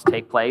can and must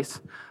take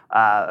place,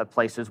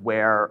 places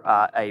where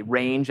a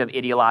range of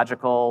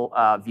ideological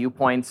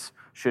viewpoints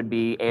should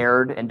be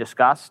aired and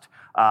discussed,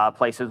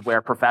 places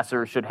where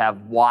professors should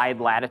have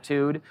wide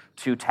latitude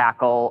to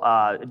tackle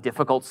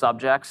difficult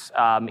subjects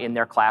in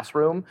their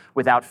classroom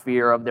without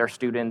fear of their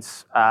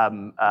students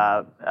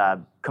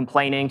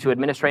complaining to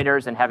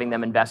administrators and having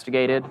them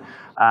investigated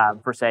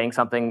for saying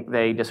something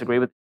they disagree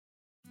with.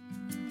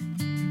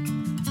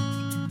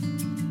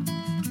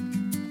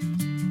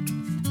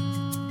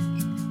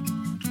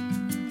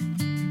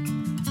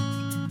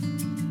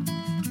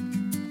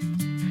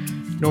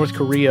 North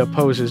Korea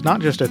poses not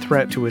just a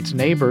threat to its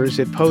neighbors,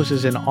 it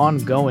poses an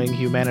ongoing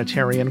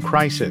humanitarian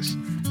crisis.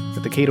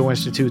 At the Cato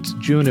Institute's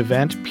June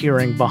event,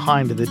 Peering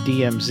Behind the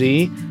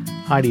DMZ,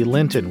 Heidi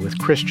Linton with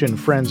Christian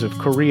Friends of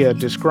Korea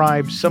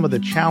describes some of the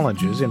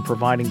challenges in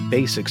providing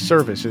basic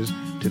services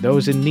to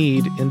those in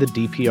need in the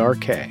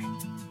DPRK.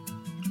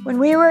 When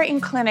we were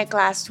in clinic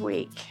last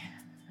week,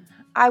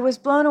 I was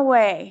blown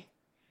away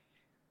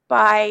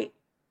by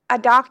a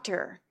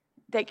doctor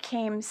that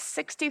came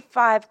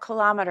 65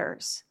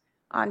 kilometers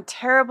on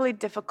terribly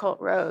difficult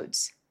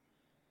roads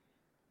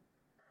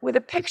with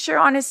a picture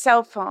on his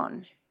cell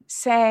phone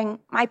saying,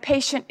 my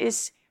patient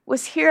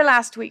was here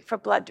last week for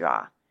blood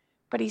draw,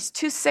 but he's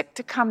too sick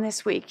to come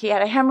this week. He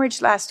had a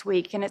hemorrhage last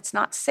week and it's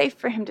not safe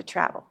for him to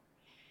travel.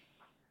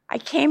 I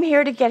came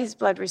here to get his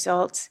blood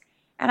results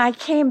and I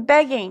came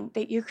begging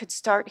that you could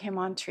start him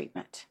on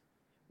treatment.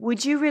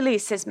 Would you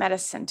release his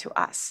medicine to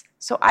us,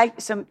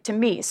 to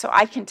me, so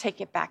I can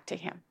take it back to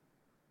him?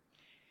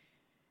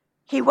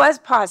 He was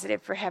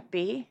positive for Hep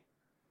B.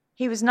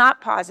 He was not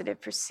positive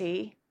for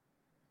C.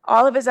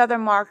 All of his other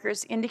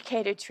markers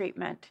indicated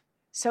treatment.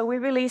 So we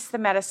released the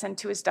medicine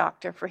to his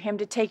doctor for him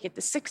to take it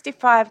the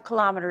 65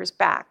 kilometers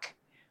back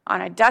on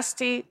a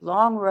dusty,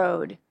 long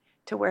road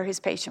to where his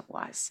patient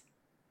was.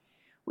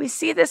 We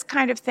see this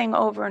kind of thing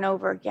over and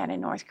over again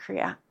in North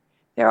Korea.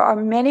 There are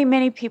many,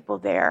 many people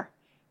there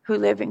who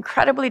live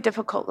incredibly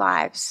difficult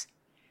lives.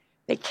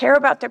 They care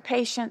about their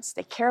patients.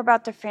 They care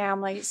about their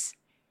families.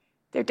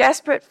 They're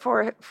desperate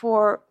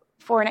for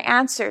an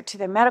answer to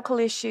their medical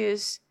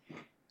issues,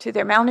 to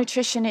their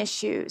malnutrition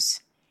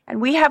issues. And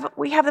we have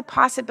the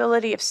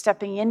possibility of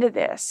stepping into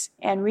this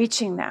and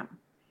reaching them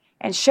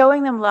and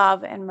showing them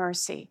love and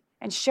mercy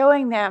and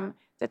showing them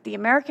that the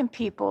American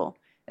people,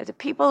 that the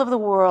people of the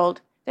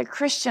world, that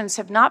Christians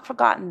have not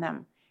forgotten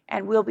them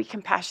and will be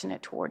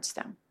compassionate towards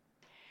them.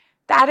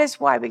 That is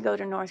why we go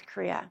to North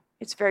Korea.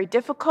 It's very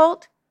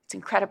difficult. It's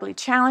incredibly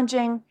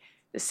challenging.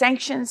 The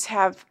sanctions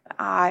have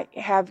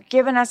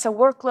given us a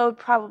workload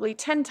probably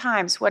 10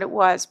 times what it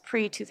was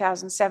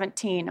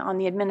pre-2017 on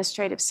the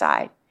administrative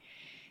side.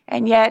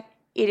 And yet,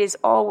 it is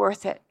all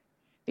worth it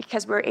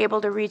because we're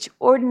able to reach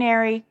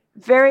ordinary,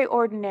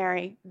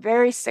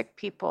 very sick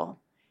people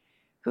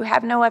who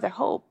have no other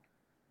hope.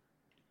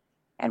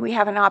 And we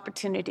have an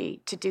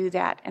opportunity to do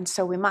that, and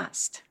so we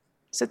must.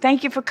 So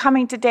thank you for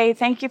coming today.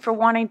 Thank you for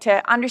wanting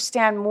to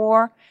understand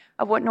more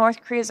of what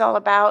North Korea is all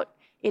about.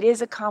 It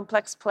is a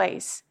complex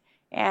place.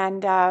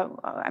 And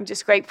I'm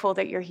just grateful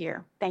that you're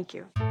here. Thank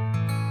you.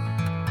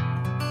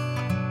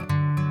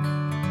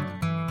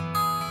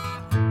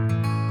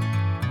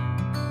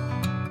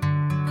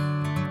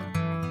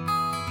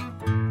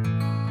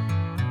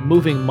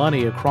 Moving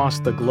money across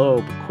the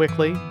globe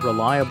quickly,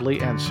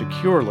 reliably, and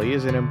securely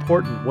is an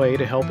important way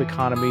to help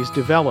economies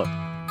develop.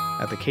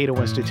 At the Cato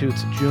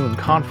Institute's June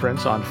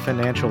conference on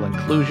financial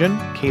inclusion,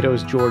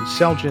 Cato's George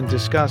Selgin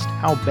discussed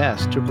how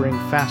best to bring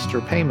faster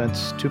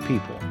payments to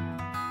people.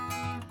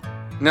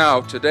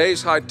 Now,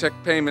 today's high-tech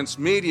payments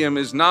medium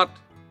is not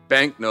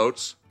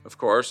banknotes, of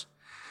course,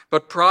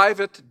 but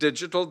private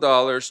digital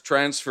dollars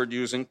transferred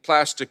using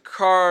plastic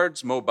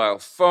cards, mobile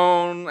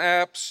phone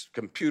apps,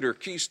 computer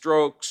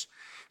keystrokes.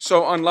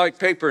 So unlike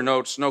paper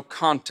notes, no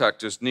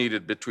contact is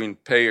needed between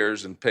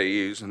payers and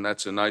payees, and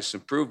that's a nice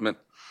improvement.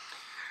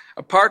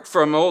 Apart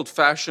from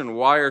old-fashioned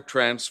wire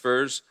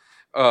transfers,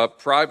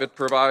 private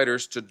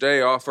providers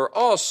today offer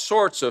all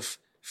sorts of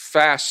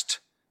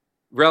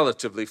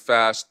relatively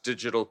fast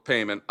digital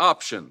payment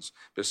options.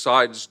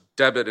 Besides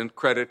debit and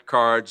credit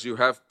cards, you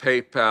have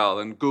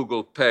PayPal and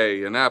Google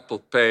Pay and Apple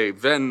Pay,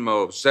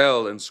 Venmo,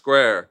 Zelle, and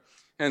Square,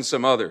 and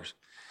some others,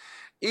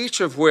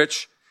 each of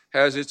which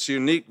has its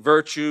unique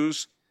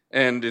virtues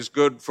and is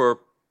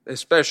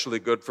especially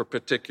good for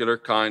particular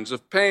kinds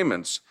of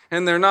payments.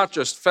 And they're not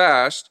just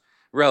fast,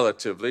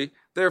 relatively.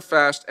 They're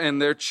fast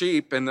and they're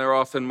cheap, and they're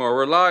often more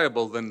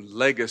reliable than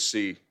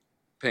legacy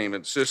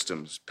payment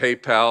systems.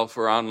 PayPal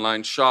for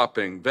online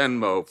shopping,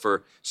 Venmo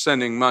for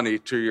sending money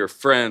to your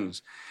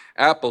friends,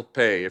 Apple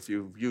Pay if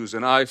you use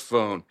an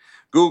iPhone,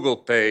 Google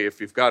Pay if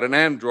you've got an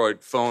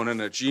Android phone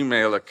and a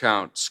Gmail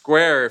account,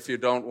 Square if you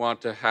don't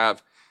want to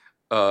have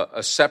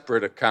a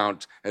separate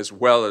account as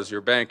well as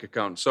your bank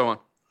account, and so on.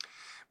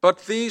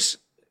 But these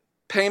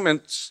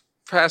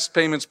fast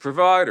payments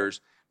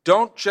providers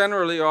don't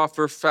generally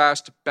offer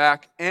fast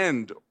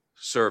back-end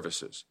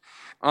services.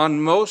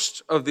 On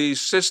most of these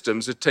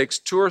systems, it takes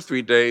 2 or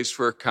 3 days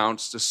for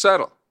accounts to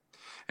settle,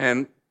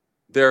 and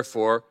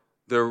therefore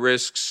the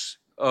risks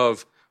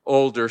of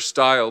older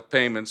style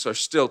payments are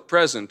still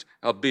present,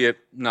 albeit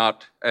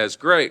not as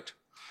great.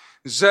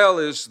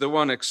 Zelle is the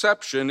one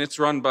exception. It's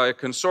run by a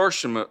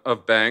consortium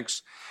of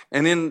banks,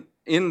 and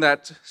in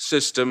that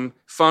system,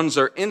 funds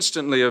are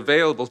instantly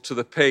available to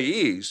the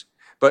payees,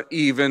 but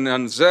even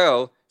on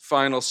Zelle,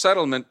 final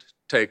settlement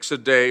takes a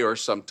day or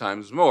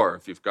sometimes more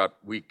if you've got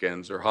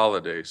weekends or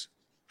holidays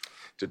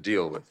to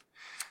deal with.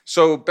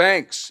 So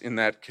banks, in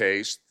that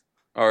case,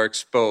 are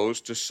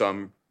exposed to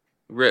some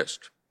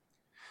risk.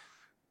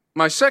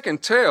 My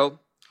second tale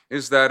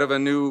is that of a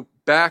new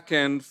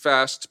back-end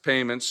fast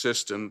payment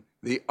system,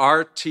 the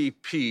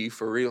RTP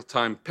for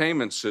real-time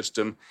payment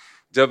system,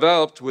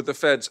 developed with the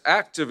Fed's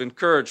active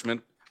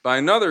encouragement by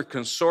another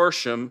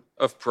consortium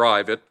of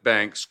private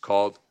banks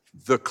called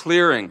the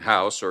Clearing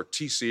House, or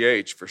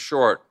TCH for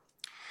short.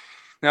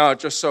 Now, it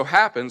just so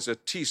happens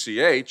that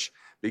TCH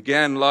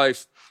began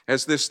life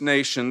as this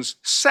nation's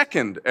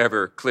second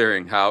ever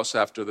clearinghouse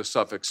after the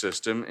Suffolk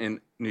system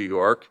in New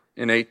York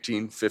in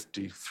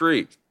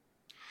 1853.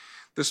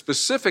 The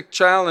specific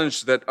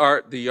challenge that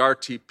the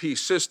RTP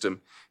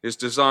system is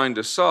designed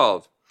to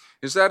solve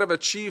is that of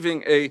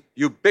achieving a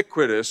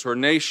ubiquitous or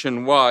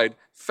nationwide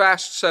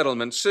fast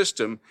settlement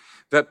system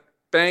that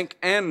bank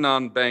and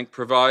non-bank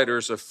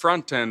providers of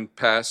front-end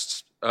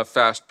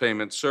fast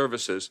payment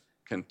services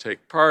can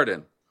take part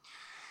in.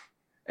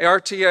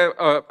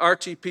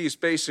 RTP's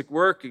basic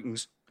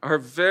workings are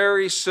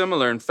very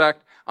similar, in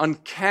fact,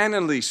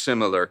 uncannily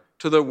similar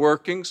to the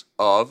workings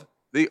of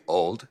the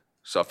old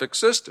Suffolk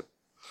system.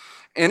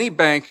 Any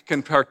bank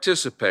can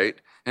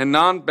participate, and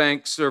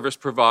non-bank service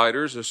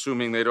providers,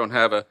 assuming they don't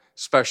have a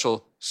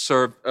special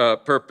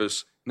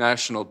purpose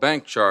national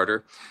bank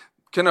charter,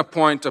 can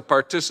appoint a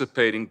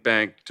participating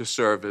bank to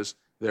serve as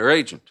their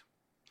agent.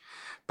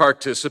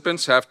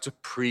 Participants have to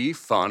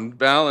pre-fund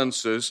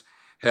balances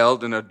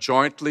held in a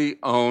jointly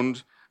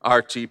owned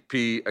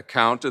RTP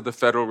account at the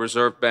Federal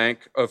Reserve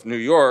Bank of New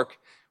York,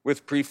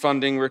 with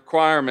pre-funding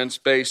requirements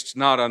based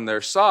not on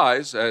their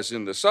size, as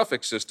in the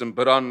Suffolk system,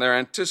 but on their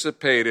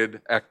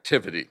anticipated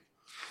activity.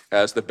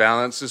 As the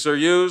balances are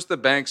used, the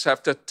banks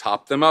have to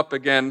top them up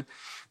again,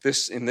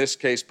 in this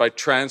case by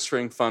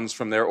transferring funds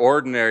from their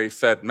ordinary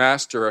Fed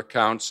master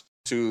accounts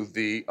to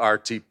the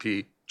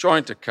RTP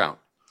joint account.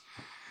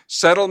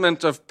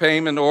 Settlement of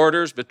payment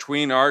orders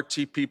between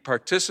RTP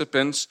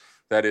participants,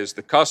 that is,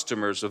 the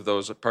customers of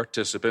those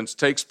participants,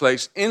 takes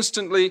place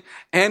instantly,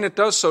 and it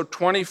does so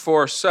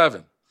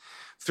 24/7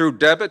 through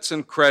debits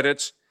and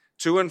credits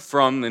to and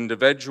from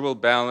individual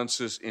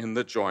balances in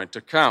the joint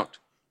account.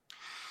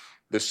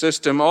 The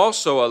system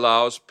also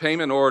allows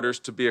payment orders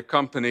to be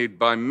accompanied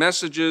by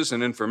messages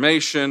and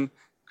information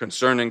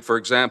concerning, for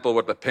example,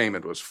 what the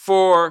payment was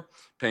for,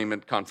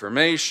 payment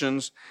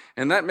confirmations,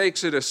 and that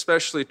makes it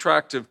especially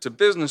attractive to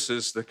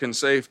businesses that can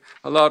save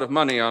a lot of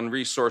money on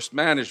resource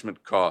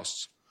management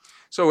costs.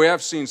 So we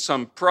have seen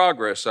some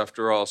progress,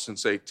 after all,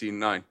 since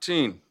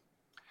 1819.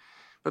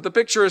 But the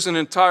picture isn't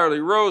entirely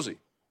rosy.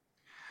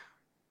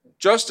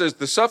 Just as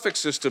the Suffolk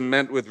system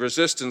met with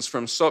resistance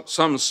from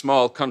some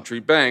small country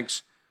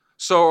banks,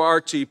 so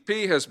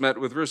RTP has met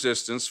with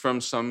resistance from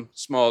some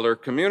smaller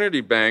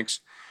community banks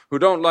who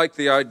don't like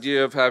the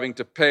idea of having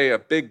to pay a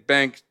big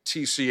bank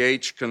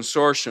TCH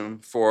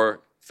consortium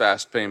for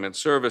fast payment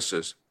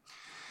services.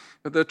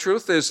 But the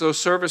truth is, those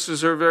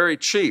services are very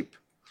cheap.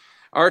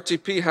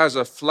 RTP has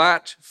a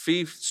flat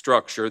fee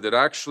structure that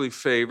actually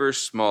favors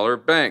smaller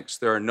banks.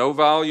 There are no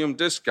volume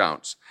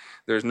discounts,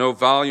 there's no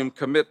volume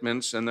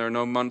commitments, and there are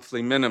no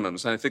monthly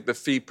minimums. And I think the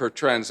fee per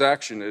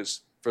transaction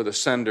is, for the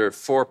sender,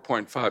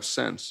 4.5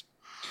 cents,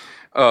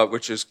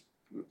 which is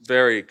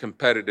very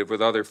competitive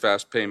with other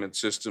fast payment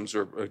systems,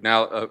 or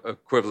now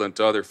equivalent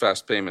to other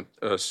fast payment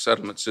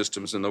settlement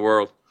systems in the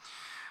world.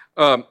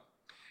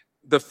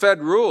 The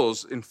Fed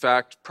rules, in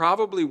fact,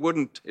 probably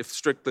wouldn't, if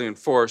strictly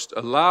enforced,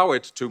 allow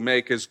it to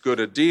make as good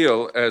a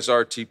deal as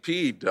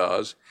RTP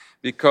does,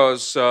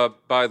 because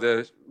by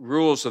the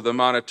rules of the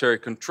Monetary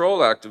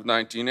Control Act of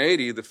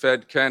 1980, the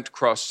Fed can't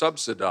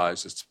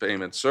cross-subsidize its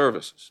payment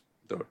services,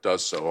 though it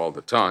does so all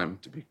the time,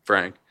 to be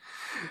frank.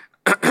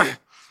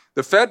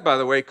 The Fed, by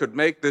the way, could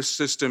make this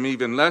system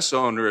even less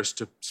onerous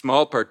to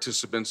small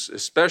participants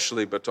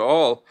especially, but to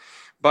all,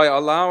 by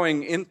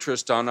allowing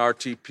interest on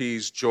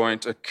RTP's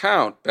joint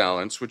account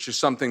balance, which is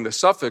something the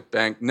Suffolk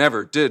Bank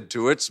never did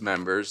to its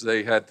members.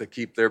 They had to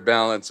keep their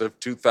balance of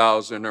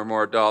 $2,000 or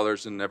more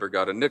and never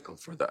got a nickel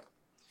for that.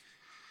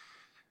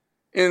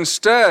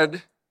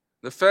 Instead,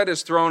 the Fed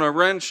has thrown a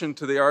wrench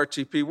into the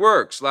RTP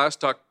works.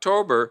 Last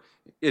October,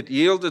 it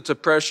yielded to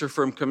pressure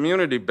from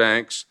community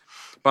banks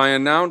by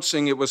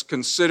announcing it was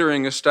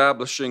considering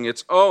establishing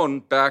its own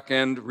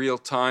back-end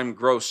real-time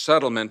gross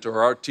settlement, or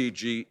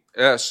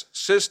RTGS,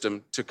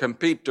 system to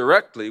compete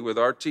directly with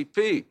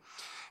RTP.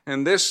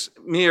 And this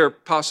mere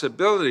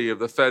possibility of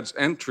the Fed's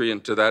entry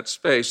into that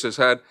space has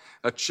had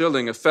a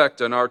chilling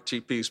effect on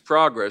RTP's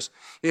progress.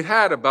 It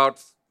had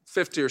about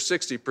 50 or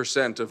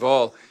 60% of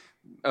all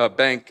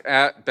banks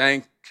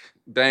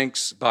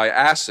by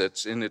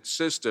assets in its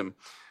system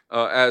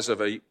as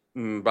of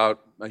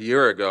about a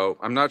year ago.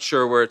 I'm not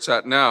sure where it's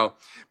at now,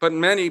 but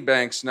many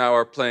banks now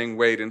are playing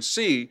wait and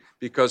see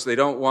because they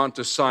don't want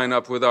to sign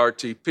up with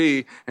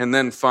RTP and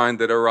then find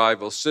that a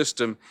rival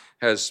system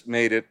has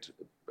made it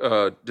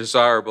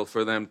desirable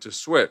for them to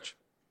switch.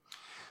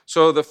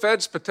 So the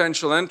Fed's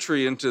potential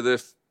entry into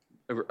the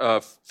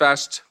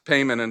fast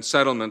payment and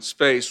settlement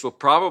space will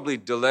probably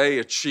delay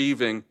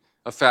achieving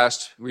a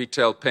fast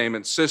retail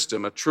payment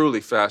system, a truly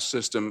fast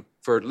system,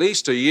 for at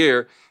least a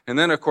year. And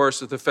then, of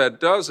course, if the Fed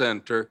does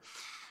enter,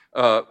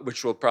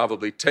 which will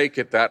probably take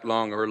it that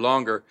long or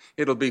longer,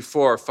 it'll be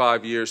 4 or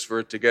 5 years for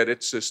it to get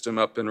its system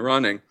up and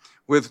running,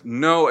 with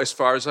no, as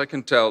far as I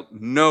can tell,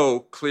 no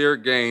clear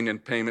gain in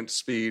payment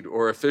speed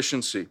or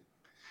efficiency.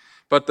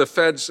 But the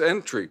Fed's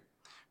entry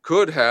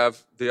could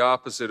have the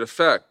opposite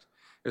effect,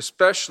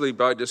 especially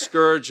by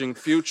discouraging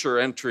future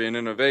entry and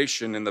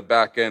innovation in the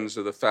back end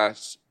of the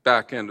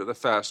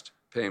fast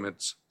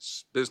payments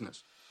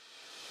business.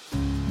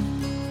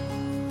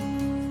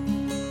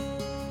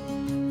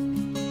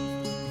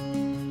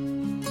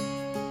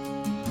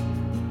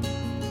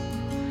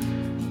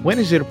 When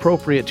is it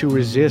appropriate to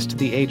resist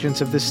the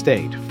agents of the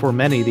state? For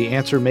many, the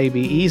answer may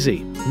be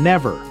easy: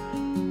 never.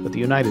 But the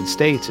United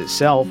States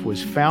itself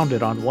was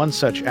founded on one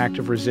such act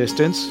of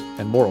resistance,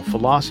 and moral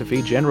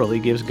philosophy generally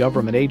gives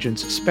government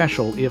agents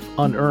special, if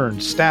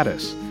unearned,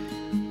 status.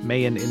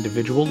 May an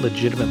individual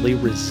legitimately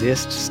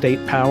resist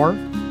state power?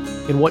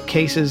 In what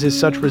cases is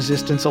such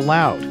resistance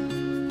allowed?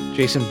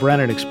 Jason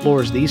Brennan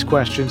explores these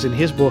questions in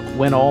his book,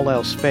 When All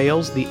Else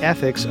Fails: The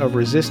Ethics of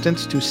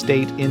Resistance to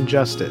State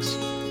Injustice.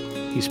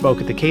 He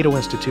spoke at the Cato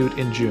Institute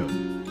in June.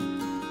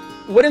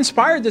 What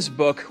inspired this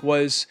book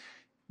was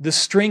the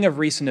string of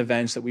recent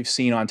events that we've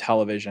seen on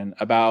television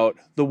about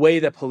the way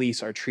that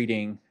police are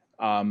treating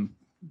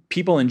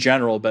people in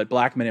general, but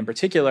black men in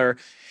particular.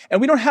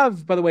 And we don't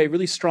have, by the way,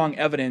 really strong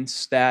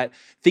evidence that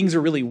things are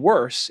really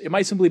worse. It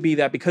might simply be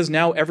that because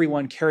now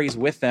everyone carries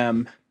with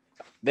them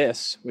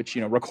this, which,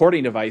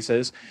 recording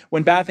devices,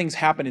 when bad things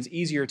happen, it's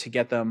easier to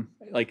get them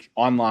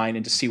online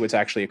and to see what's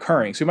actually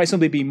occurring. So we might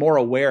simply be more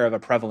aware of a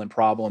prevalent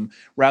problem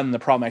rather than the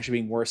problem actually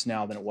being worse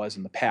now than it was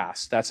in the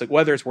past. That's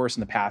whether it's worse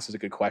in the past is a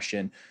good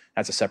question.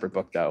 That's a separate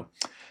book, though.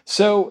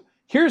 So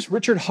here's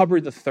Richard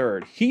Hubbard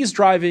III. He's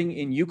driving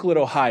in Euclid,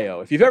 Ohio.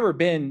 If you've ever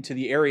been to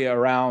the area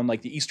around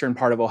the eastern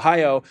part of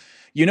Ohio,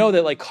 you know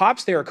that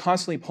cops there are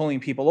constantly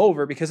pulling people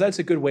over because that's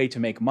a good way to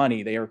make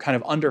money. They are kind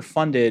of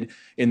underfunded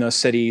in those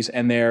cities,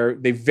 and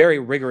they very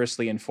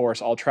rigorously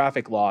enforce all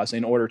traffic laws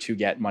in order to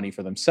get money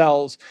for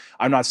themselves.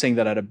 I'm not saying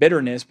that out of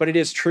bitterness, but it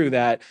is true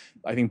that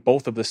I think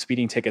both of the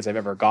speeding tickets I've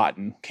ever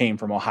gotten came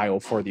from Ohio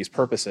for these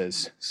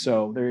purposes.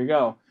 So there you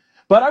go.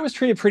 But I was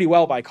treated pretty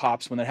well by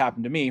cops when that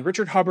happened to me.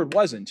 Richard Hubbard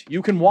wasn't.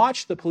 You can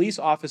watch the police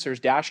officer's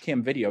dash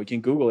cam video. You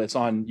can Google it. It's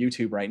on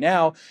YouTube right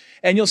now.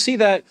 And you'll see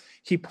that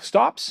he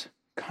stops,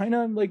 kind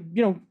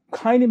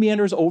of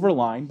meanders over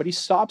line, but he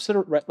stops at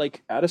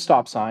a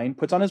stop sign,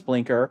 puts on his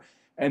blinker,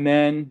 and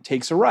then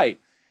takes a right.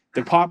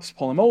 The cops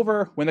pull him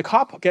over. When the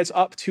cop gets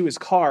up to his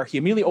car, he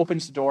immediately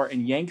opens the door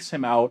and yanks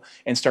him out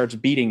and starts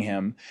beating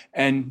him.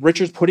 And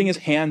Richard's putting his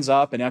hands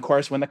up. And of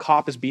course, when the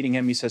cop is beating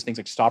him, he says things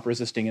like stop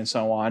resisting and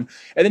so on.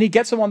 And then he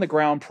gets him on the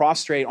ground,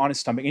 prostrate on his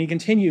stomach, and he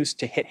continues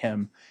to hit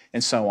him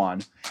and so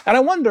on. And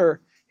I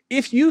wonder,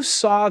 if you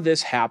saw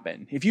this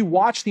happen, if you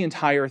watched the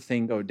entire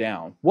thing go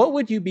down, what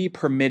would you be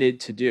permitted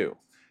to do?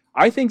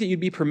 I think that you'd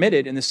be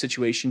permitted in this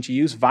situation to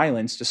use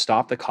violence to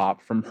stop the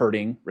cop from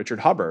hurting Richard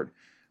Hubbard.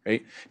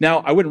 Right? Now,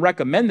 I wouldn't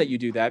recommend that you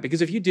do that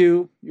because if you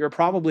do, you're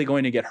probably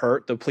going to get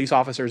hurt. The police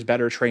officer is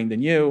better trained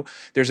than you.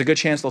 There's a good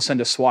chance they'll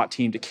send a SWAT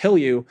team to kill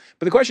you.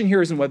 But the question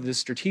here isn't whether this is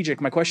strategic.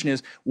 My question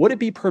is, would it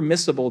be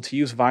permissible to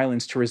use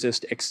violence to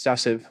resist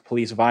excessive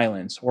police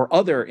violence or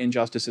other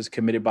injustices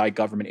committed by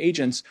government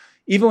agents,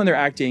 even when they're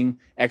acting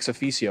ex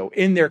officio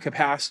in their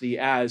capacity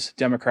as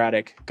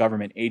democratic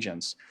government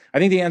agents? I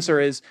think the answer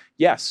is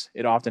yes,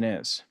 it often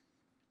is.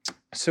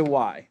 So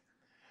why?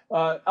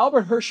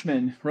 Albert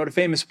Hirschman wrote a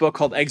famous book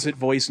called Exit,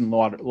 Voice, and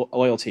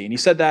Loyalty. And he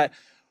said that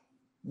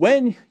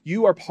When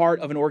you are part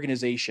of an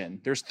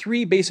organization, there's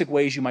three basic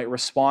ways you might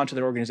respond to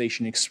that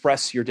organization and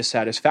express your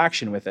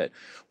dissatisfaction with it.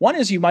 One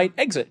is you might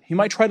exit. You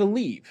might try to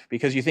leave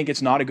because you think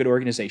it's not a good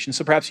organization.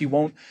 So perhaps you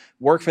won't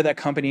work for that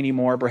company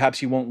anymore.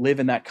 Perhaps you won't live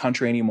in that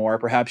country anymore.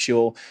 Perhaps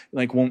you'll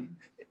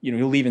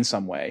you'll leave in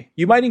some way.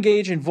 You might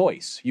engage in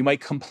voice. You might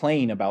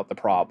complain about the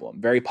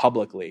problem very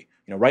publicly.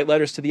 Write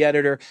letters to the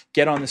editor,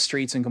 get on the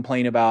streets and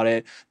complain about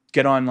it,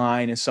 get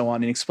online and so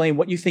on, and explain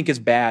what you think is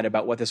bad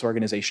about what this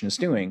organization is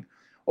doing.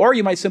 Or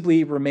you might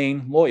simply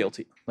remain loyal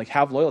to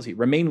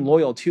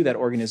that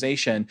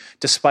organization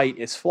despite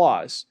its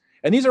flaws.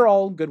 And these are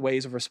all good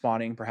ways of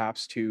responding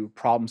perhaps to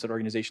problems that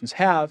organizations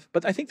have.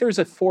 But I think there's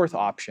a fourth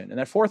option. And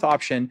that fourth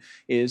option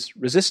is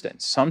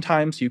resistance.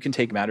 Sometimes you can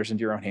take matters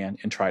into your own hand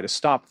and try to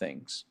stop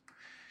things.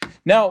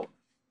 Now,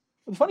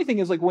 the funny thing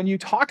is, when you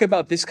talk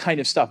about this kind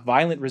of stuff,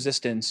 violent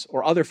resistance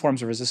or other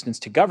forms of resistance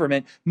to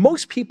government,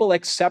 most people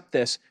accept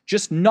this,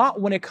 just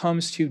not when it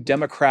comes to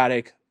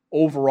democratic,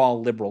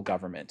 overall liberal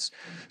governments.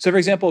 So, for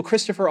example,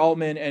 Christopher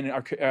Altman and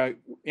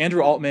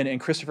Andrew Altman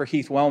and Christopher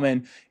Heath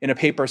Wellman in a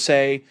paper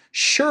say,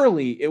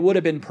 surely it would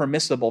have been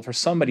permissible for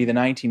somebody in the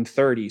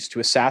 1930s to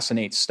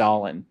assassinate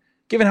Stalin.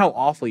 Given how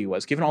awful he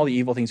was, given all the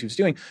evil things he was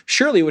doing,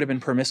 surely it would have been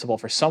permissible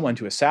for someone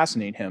to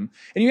assassinate him.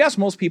 And you ask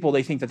most people,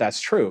 they think that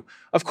that's true.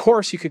 Of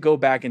course, you could go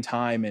back in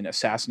time and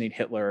assassinate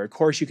Hitler. Of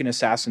course, you can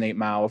assassinate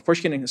Mao. Of course,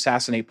 you can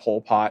assassinate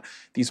Pol Pot,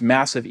 these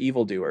massive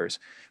evildoers.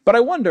 But I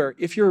wonder,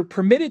 if you're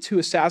permitted to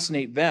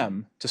assassinate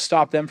them, to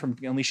stop them from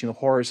unleashing the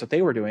horrors that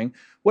they were doing,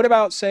 what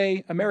about,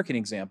 say, American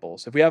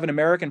examples? If we have an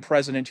American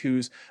president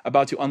who's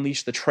about to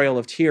unleash the Trail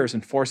of Tears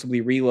and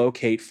forcibly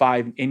relocate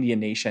 5 Indian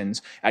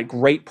nations at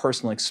great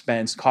personal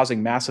expense,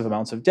 causing massive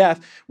amounts of death,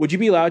 would you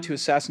be allowed to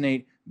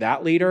assassinate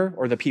that leader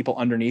or the people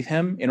underneath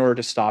him in order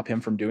to stop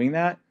him from doing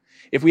that?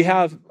 If we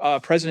have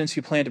presidents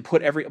who plan to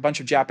put a bunch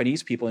of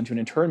Japanese people into an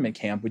internment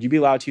camp, would you be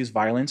allowed to use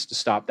violence to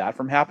stop that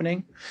from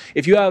happening?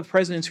 If you have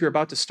presidents who are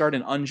about to start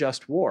an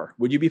unjust war,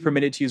 would you be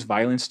permitted to use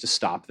violence to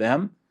stop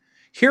them?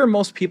 Here,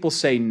 most people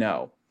say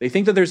no. They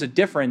think that there's a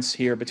difference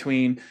here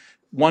between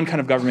one kind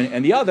of government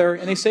and the other,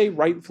 and they say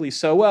rightfully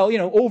so, well,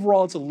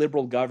 overall it's a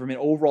liberal government,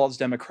 overall it's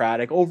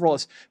democratic, overall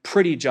it's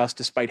pretty just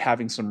despite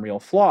having some real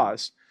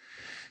flaws.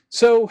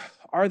 So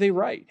are they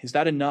right? Is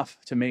that enough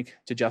to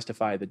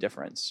justify the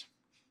difference?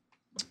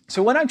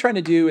 So what I'm trying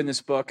to do in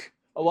this book,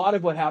 a lot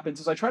of what happens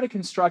is I try to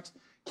construct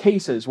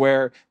cases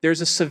where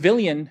there's a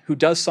civilian who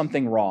does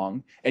something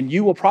wrong, and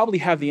you will probably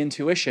have the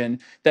intuition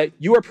that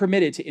you are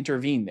permitted to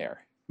intervene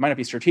there. It might not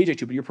be strategic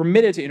to, but you're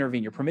permitted to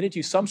intervene. You're permitted to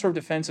use some sort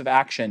of defensive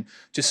action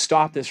to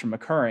stop this from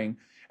occurring,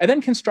 and then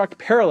construct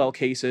parallel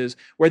cases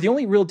where the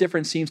only real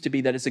difference seems to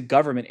be that it's a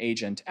government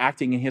agent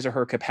acting in his or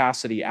her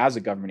capacity as a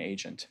government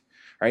agent.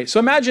 Right? So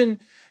imagine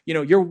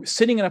you're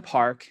sitting in a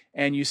park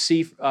and you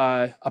see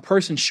a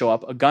person show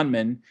up, a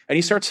gunman, and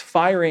he starts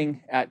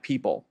firing at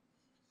people.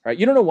 Right?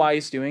 You don't know why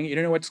he's doing it. You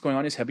don't know what's going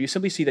on in his head, but you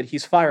simply see that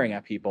he's firing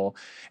at people.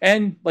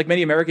 And like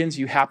many Americans,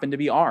 you happen to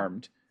be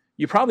armed.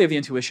 You probably have the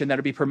intuition that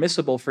it'd be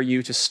permissible for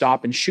you to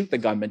stop and shoot the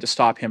gunman to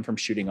stop him from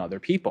shooting other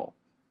people.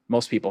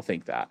 Most people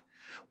think that.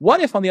 What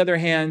if, on the other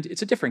hand,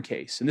 it's a different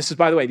case? And this is,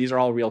 by the way, these are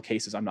all real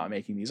cases. I'm not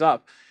making these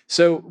up.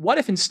 So what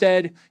if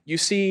instead you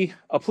see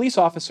a police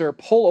officer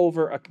pull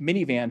over a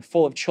minivan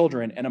full of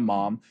children and a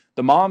mom?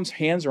 The mom's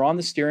hands are on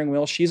the steering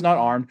wheel. She's not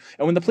armed.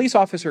 And when the police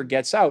officer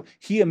gets out,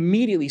 he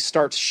immediately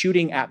starts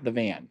shooting at the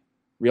van.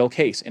 Real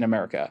case in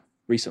America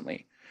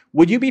recently.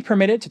 Would you be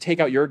permitted to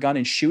take out your gun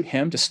and shoot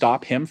him to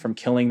stop him from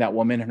killing that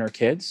woman and her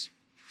kids?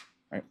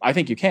 Right? I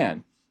think you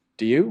can.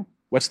 Do you?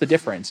 What's the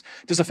difference?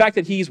 Does the fact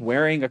that he's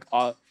wearing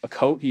a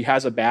coat, he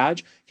has a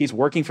badge, he's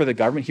working for the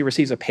government, he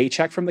receives a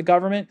paycheck from the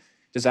government,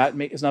 does that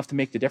make enough to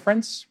make the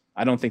difference?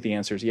 I don't think the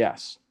answer is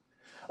yes.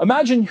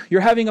 Imagine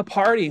you're having a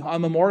party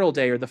on Memorial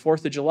Day or the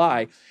 4th of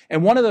July,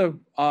 and one of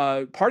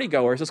the party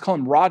goers, let's call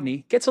him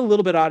Rodney, gets a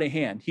little bit out of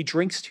hand. He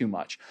drinks too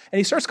much, and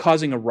he starts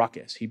causing a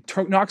ruckus. He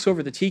knocks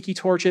over the tiki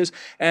torches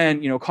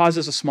and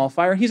causes a small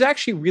fire. He's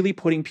actually really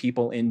putting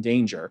people in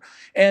danger,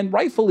 and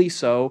rightfully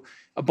so.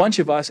 A bunch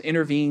of us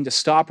intervened to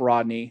stop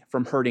Rodney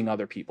from hurting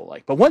other people.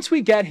 But once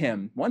we get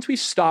him, once we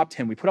stopped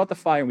him, we put out the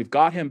fire, and we've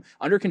got him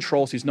under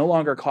control so he's no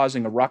longer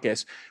causing a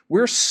ruckus,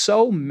 we're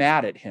so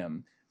mad at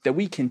him that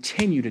we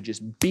continue to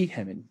just beat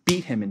him and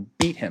beat him and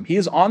beat him. He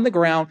is on the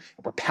ground,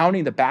 and we're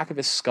pounding the back of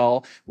his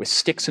skull with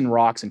sticks and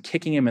rocks and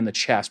kicking him in the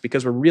chest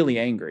because we're really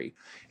angry.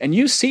 And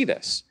you see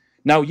this.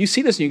 Now, you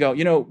see this and you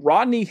go,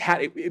 Rodney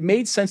it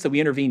made sense that we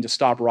intervened to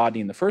stop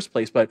Rodney in the first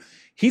place, but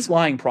he's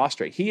lying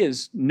prostrate. He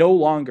is no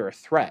longer a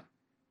threat.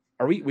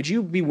 Would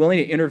you be willing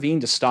to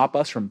intervene to stop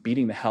us from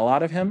beating the hell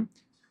out of him?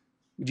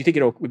 Would you think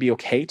it would be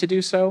okay to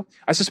do so?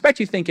 I suspect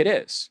you think it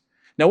is.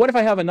 Now, what if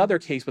I have another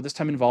case, but this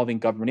time involving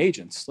government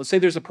agents? Let's say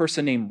there's a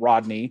person named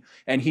Rodney,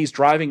 and he's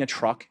driving a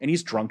truck, and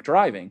he's drunk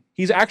driving.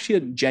 He's actually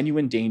a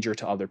genuine danger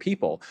to other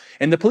people.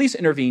 And the police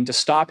intervene to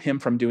stop him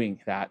from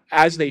doing that,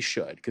 as they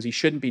should, because he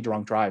shouldn't be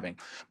drunk driving.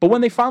 But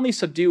when they finally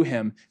subdue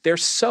him, they're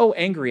so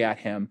angry at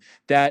him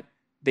that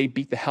they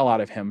beat the hell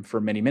out of him for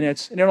many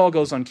minutes, and it all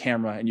goes on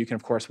camera, and you can,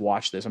 of course,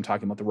 watch this. I'm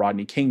talking about the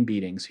Rodney King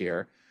beatings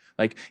here.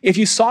 Like, if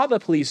you saw the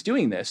police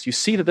doing this, you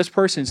see that this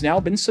person's now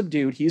been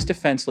subdued, he's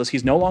defenseless,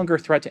 he's no longer a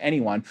threat to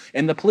anyone,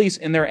 and the police,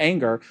 in their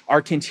anger,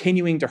 are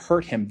continuing to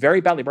hurt him very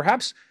badly.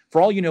 Perhaps,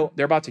 for all you know,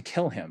 they're about to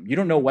kill him. You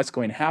don't know what's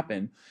going to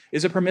happen.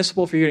 Is it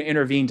permissible for you to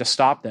intervene to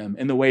stop them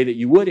in the way that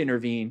you would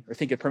intervene, or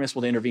think it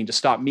permissible to intervene to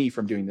stop me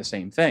from doing the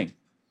same thing?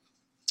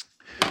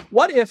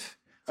 What if,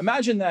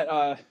 imagine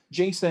that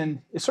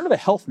Jason is sort of a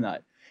health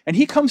nut, and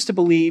he comes to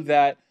believe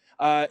that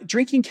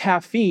drinking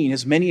caffeine,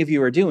 as many of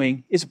you are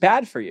doing, is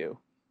bad for you.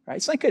 Right?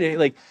 It's not good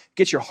to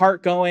get your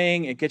heart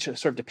going, it gets you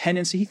sort of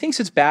dependency. He thinks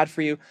it's bad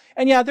for you.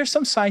 And yeah, there's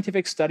some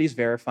scientific studies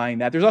verifying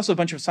that. There's also a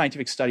bunch of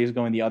scientific studies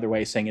going the other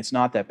way saying it's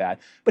not that bad.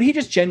 But he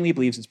just genuinely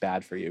believes it's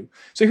bad for you.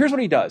 So here's what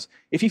he does.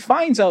 If he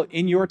finds out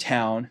in your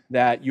town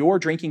that you're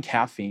drinking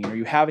caffeine or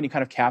you have any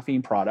kind of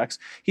caffeine products,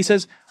 he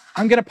says,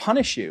 I'm going to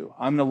punish you.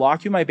 I'm going to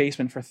lock you in my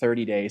basement for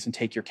 30 days and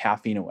take your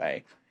caffeine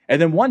away.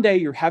 And then one day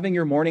you're having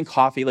your morning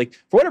coffee.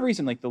 For whatever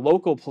reason, the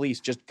local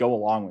police just go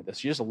along with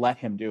this. You just let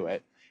him do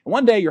it. And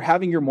one day you're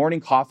having your morning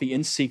coffee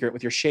in secret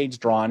with your shades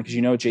drawn because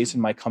you know Jason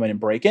might come in and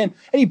break in.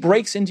 And he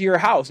breaks into your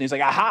house and he's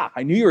like, aha,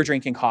 I knew you were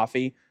drinking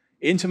coffee.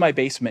 Into my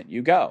basement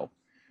you go.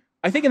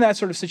 I think in that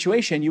sort of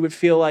situation, you would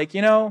feel like,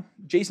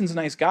 Jason's a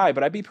nice guy,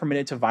 but I'd be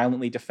permitted to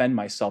violently defend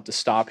myself to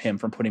stop him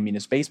from putting me in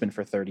his basement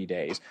for 30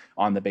 days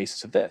on the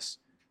basis of this.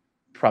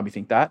 Probably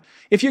think that.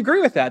 If you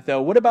agree with that,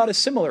 though, what about a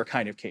similar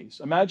kind of case?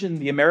 Imagine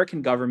the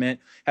American government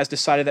has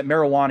decided that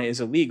marijuana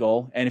is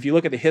illegal, and if you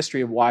look at the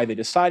history of why they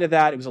decided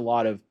that, it was a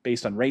lot of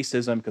based on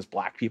racism, because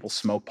black people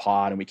smoke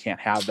pot and we can't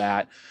have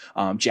that,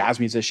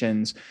 jazz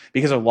musicians,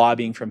 because of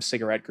lobbying from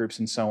cigarette groups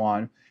and so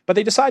on. But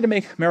they decide to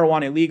make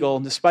marijuana illegal,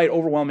 despite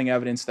overwhelming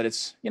evidence that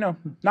it's,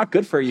 not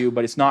good for you,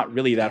 but it's not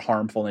really that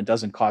harmful and it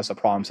doesn't cause the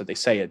problems that they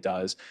say it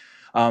does.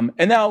 And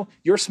now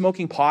you're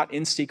smoking pot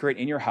in secret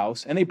in your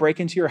house, and they break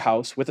into your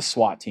house with a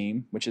SWAT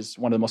team, which is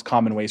one of the most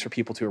common ways for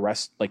people to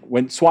arrest.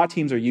 When SWAT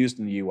teams are used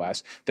in the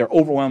U.S., they're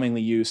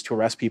overwhelmingly used to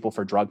arrest people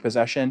for drug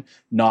possession,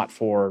 not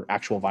for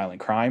actual violent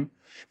crime.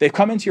 They've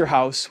come into your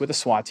house with a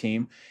SWAT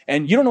team,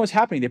 and you don't know what's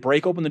happening. They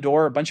break open the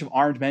door, a bunch of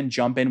armed men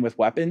jump in with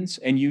weapons,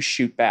 and you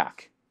shoot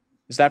back.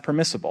 Is that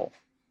permissible?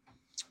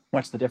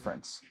 What's the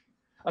difference?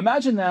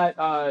 Imagine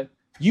that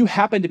you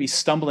happen to be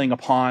stumbling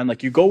upon,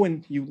 you go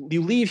and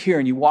you leave here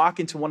and you walk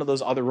into one of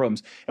those other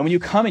rooms. And when you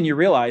come in, you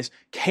realize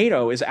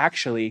Cato is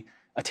actually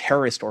a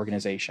terrorist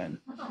organization,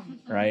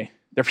 right?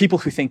 There are people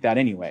who think that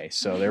anyway.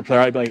 So they're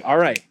probably like, all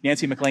right,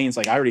 Nancy McLean's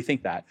like, I already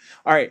think that.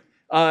 All right.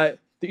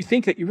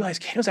 You realize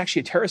Cato's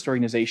actually a terrorist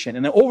organization.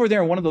 And then over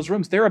there in one of those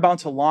rooms, they're about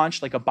to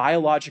launch a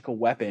biological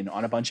weapon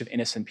on a bunch of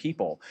innocent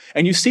people.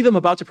 And you see them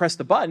about to press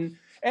the button.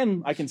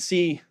 And I can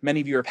see many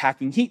of you are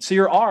packing heat, so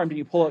you're armed and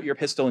you pull out your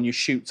pistol and you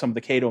shoot some of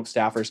the Cato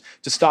staffers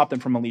to stop them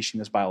from unleashing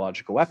this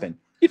biological weapon.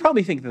 You'd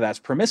probably think that that's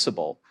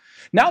permissible.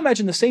 Now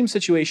imagine the same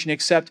situation,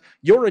 except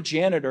you're a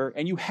janitor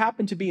and you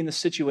happen to be in the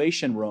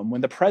Situation Room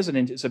when the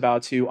president is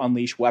about to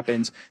unleash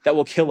weapons that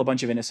will kill a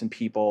bunch of innocent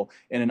people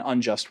in an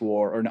unjust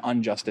war or an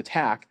unjust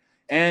attack.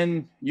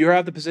 And you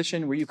have the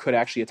position where you could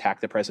actually attack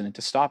the president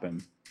to stop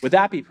him. Would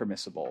that be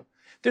permissible?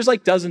 There's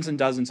dozens and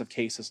dozens of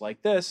cases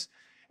like this.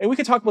 And we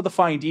could talk about the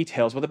fine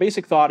details, but the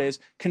basic thought is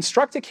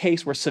construct a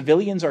case where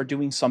civilians are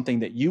doing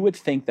something that you would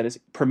think that is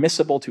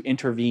permissible to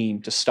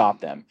intervene to stop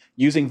them,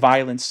 using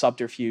violence,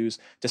 subterfuge,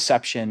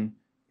 deception,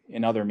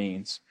 and other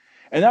means.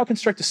 And now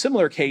construct a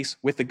similar case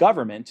with the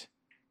government.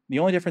 The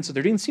only difference is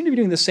they seem to be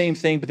doing the same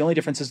thing, but the only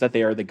difference is that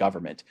they are the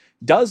government.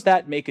 Does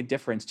that make a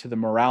difference to the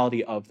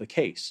morality of the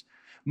case?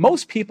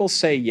 Most people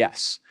say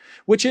yes,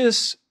 which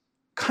is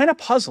kind of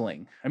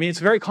puzzling. I mean, it's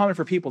very common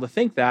for people to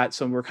think that,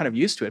 so we're kind of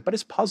used to it, but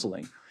it's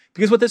puzzling.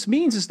 Because what this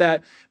means is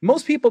that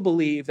most people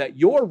believe that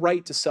your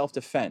right to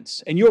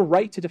self-defense and your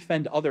right to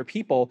defend other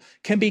people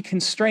can be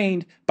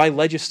constrained by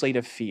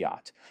legislative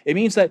fiat. It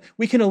means that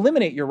we can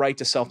eliminate your right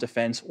to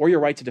self-defense or your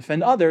right to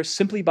defend others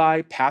simply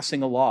by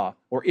passing a law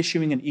or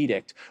issuing an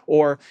edict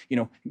or,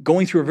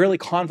 going through a really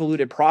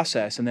convoluted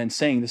process and then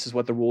saying this is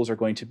what the rules are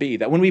going to be.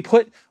 That when we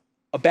put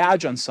a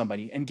badge on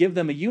somebody and give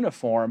them a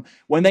uniform,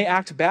 when they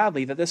act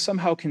badly, that this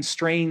somehow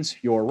constrains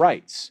your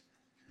rights.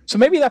 So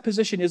maybe that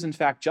position is in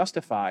fact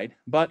justified,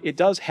 but it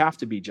does have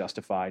to be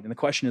justified. And the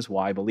question is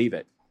why believe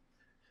it?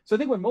 So I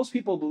think what most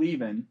people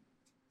believe in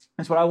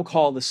is what I will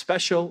call the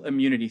special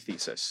immunity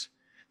thesis.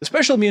 The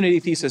special immunity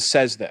thesis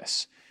says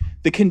this: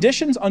 the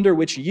conditions under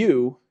which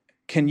you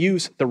can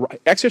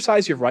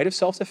exercise your right of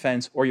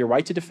self-defense or your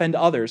right to defend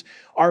others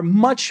are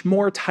much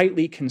more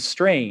tightly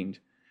constrained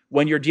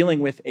when you're dealing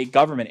with a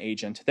government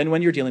agent than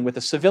when you're dealing with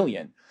a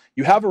civilian.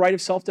 You have a right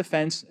of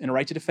self-defense and a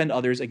right to defend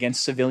others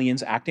against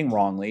civilians acting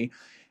wrongly,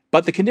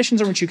 but the conditions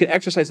in which you can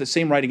exercise the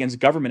same right against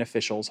government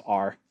officials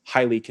are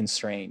highly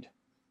constrained.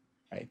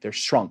 Right? They're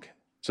shrunk.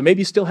 So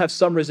maybe you still have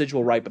some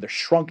residual right, but they're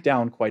shrunk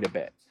down quite a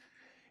bit.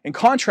 In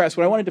contrast,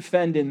 what I want to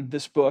defend in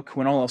this book,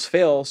 when all else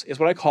fails, is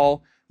what I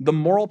call the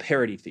moral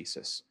parity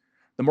thesis.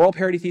 The moral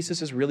parity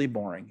thesis is really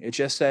boring. It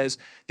just says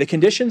the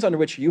conditions under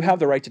which you have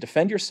the right to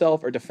defend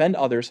yourself or defend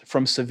others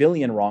from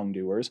civilian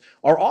wrongdoers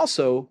are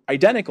also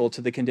identical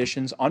to the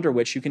conditions under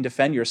which you can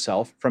defend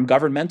yourself from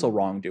governmental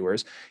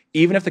wrongdoers,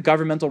 even if the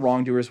governmental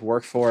wrongdoers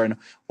work for an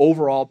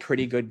overall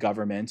pretty good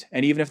government,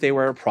 and even if they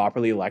were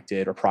properly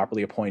elected or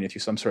properly appointed through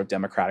some sort of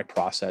democratic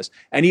process,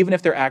 and even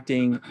if they're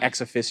acting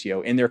ex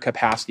officio in their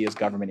capacity as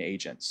government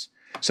agents.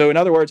 So in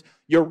other words,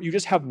 you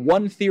just have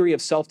one theory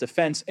of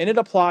self-defense, and it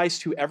applies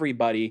to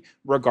everybody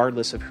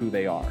regardless of who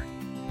they are.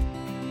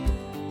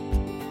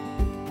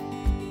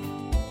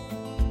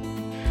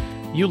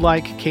 You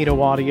like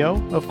Cato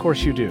Audio? Of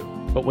course you do.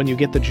 But when you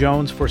get the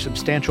Jones for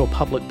substantial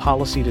public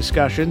policy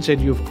discussions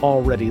and you've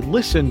already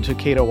listened to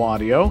Cato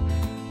Audio,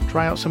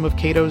 try out some of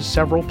Cato's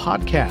several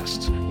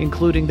podcasts,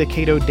 including the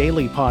Cato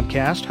Daily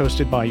podcast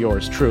hosted by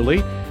yours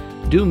truly.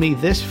 Do me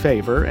this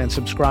favor and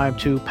subscribe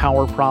to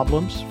Power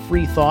Problems,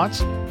 Free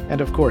Thoughts, and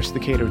of course the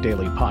Cato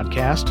Daily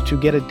podcast to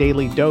get a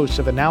daily dose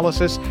of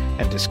analysis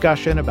and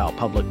discussion about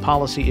public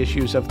policy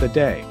issues of the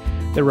day.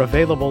 They're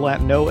available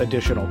at no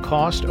additional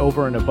cost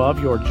over and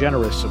above your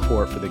generous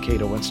support for the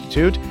Cato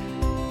Institute,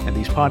 and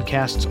these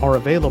podcasts are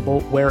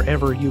available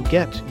wherever you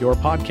get your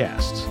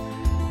podcasts.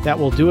 That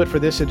will do it for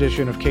this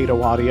edition of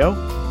Cato Audio.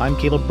 I'm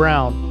Caleb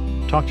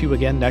Brown. Talk to you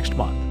again next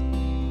month.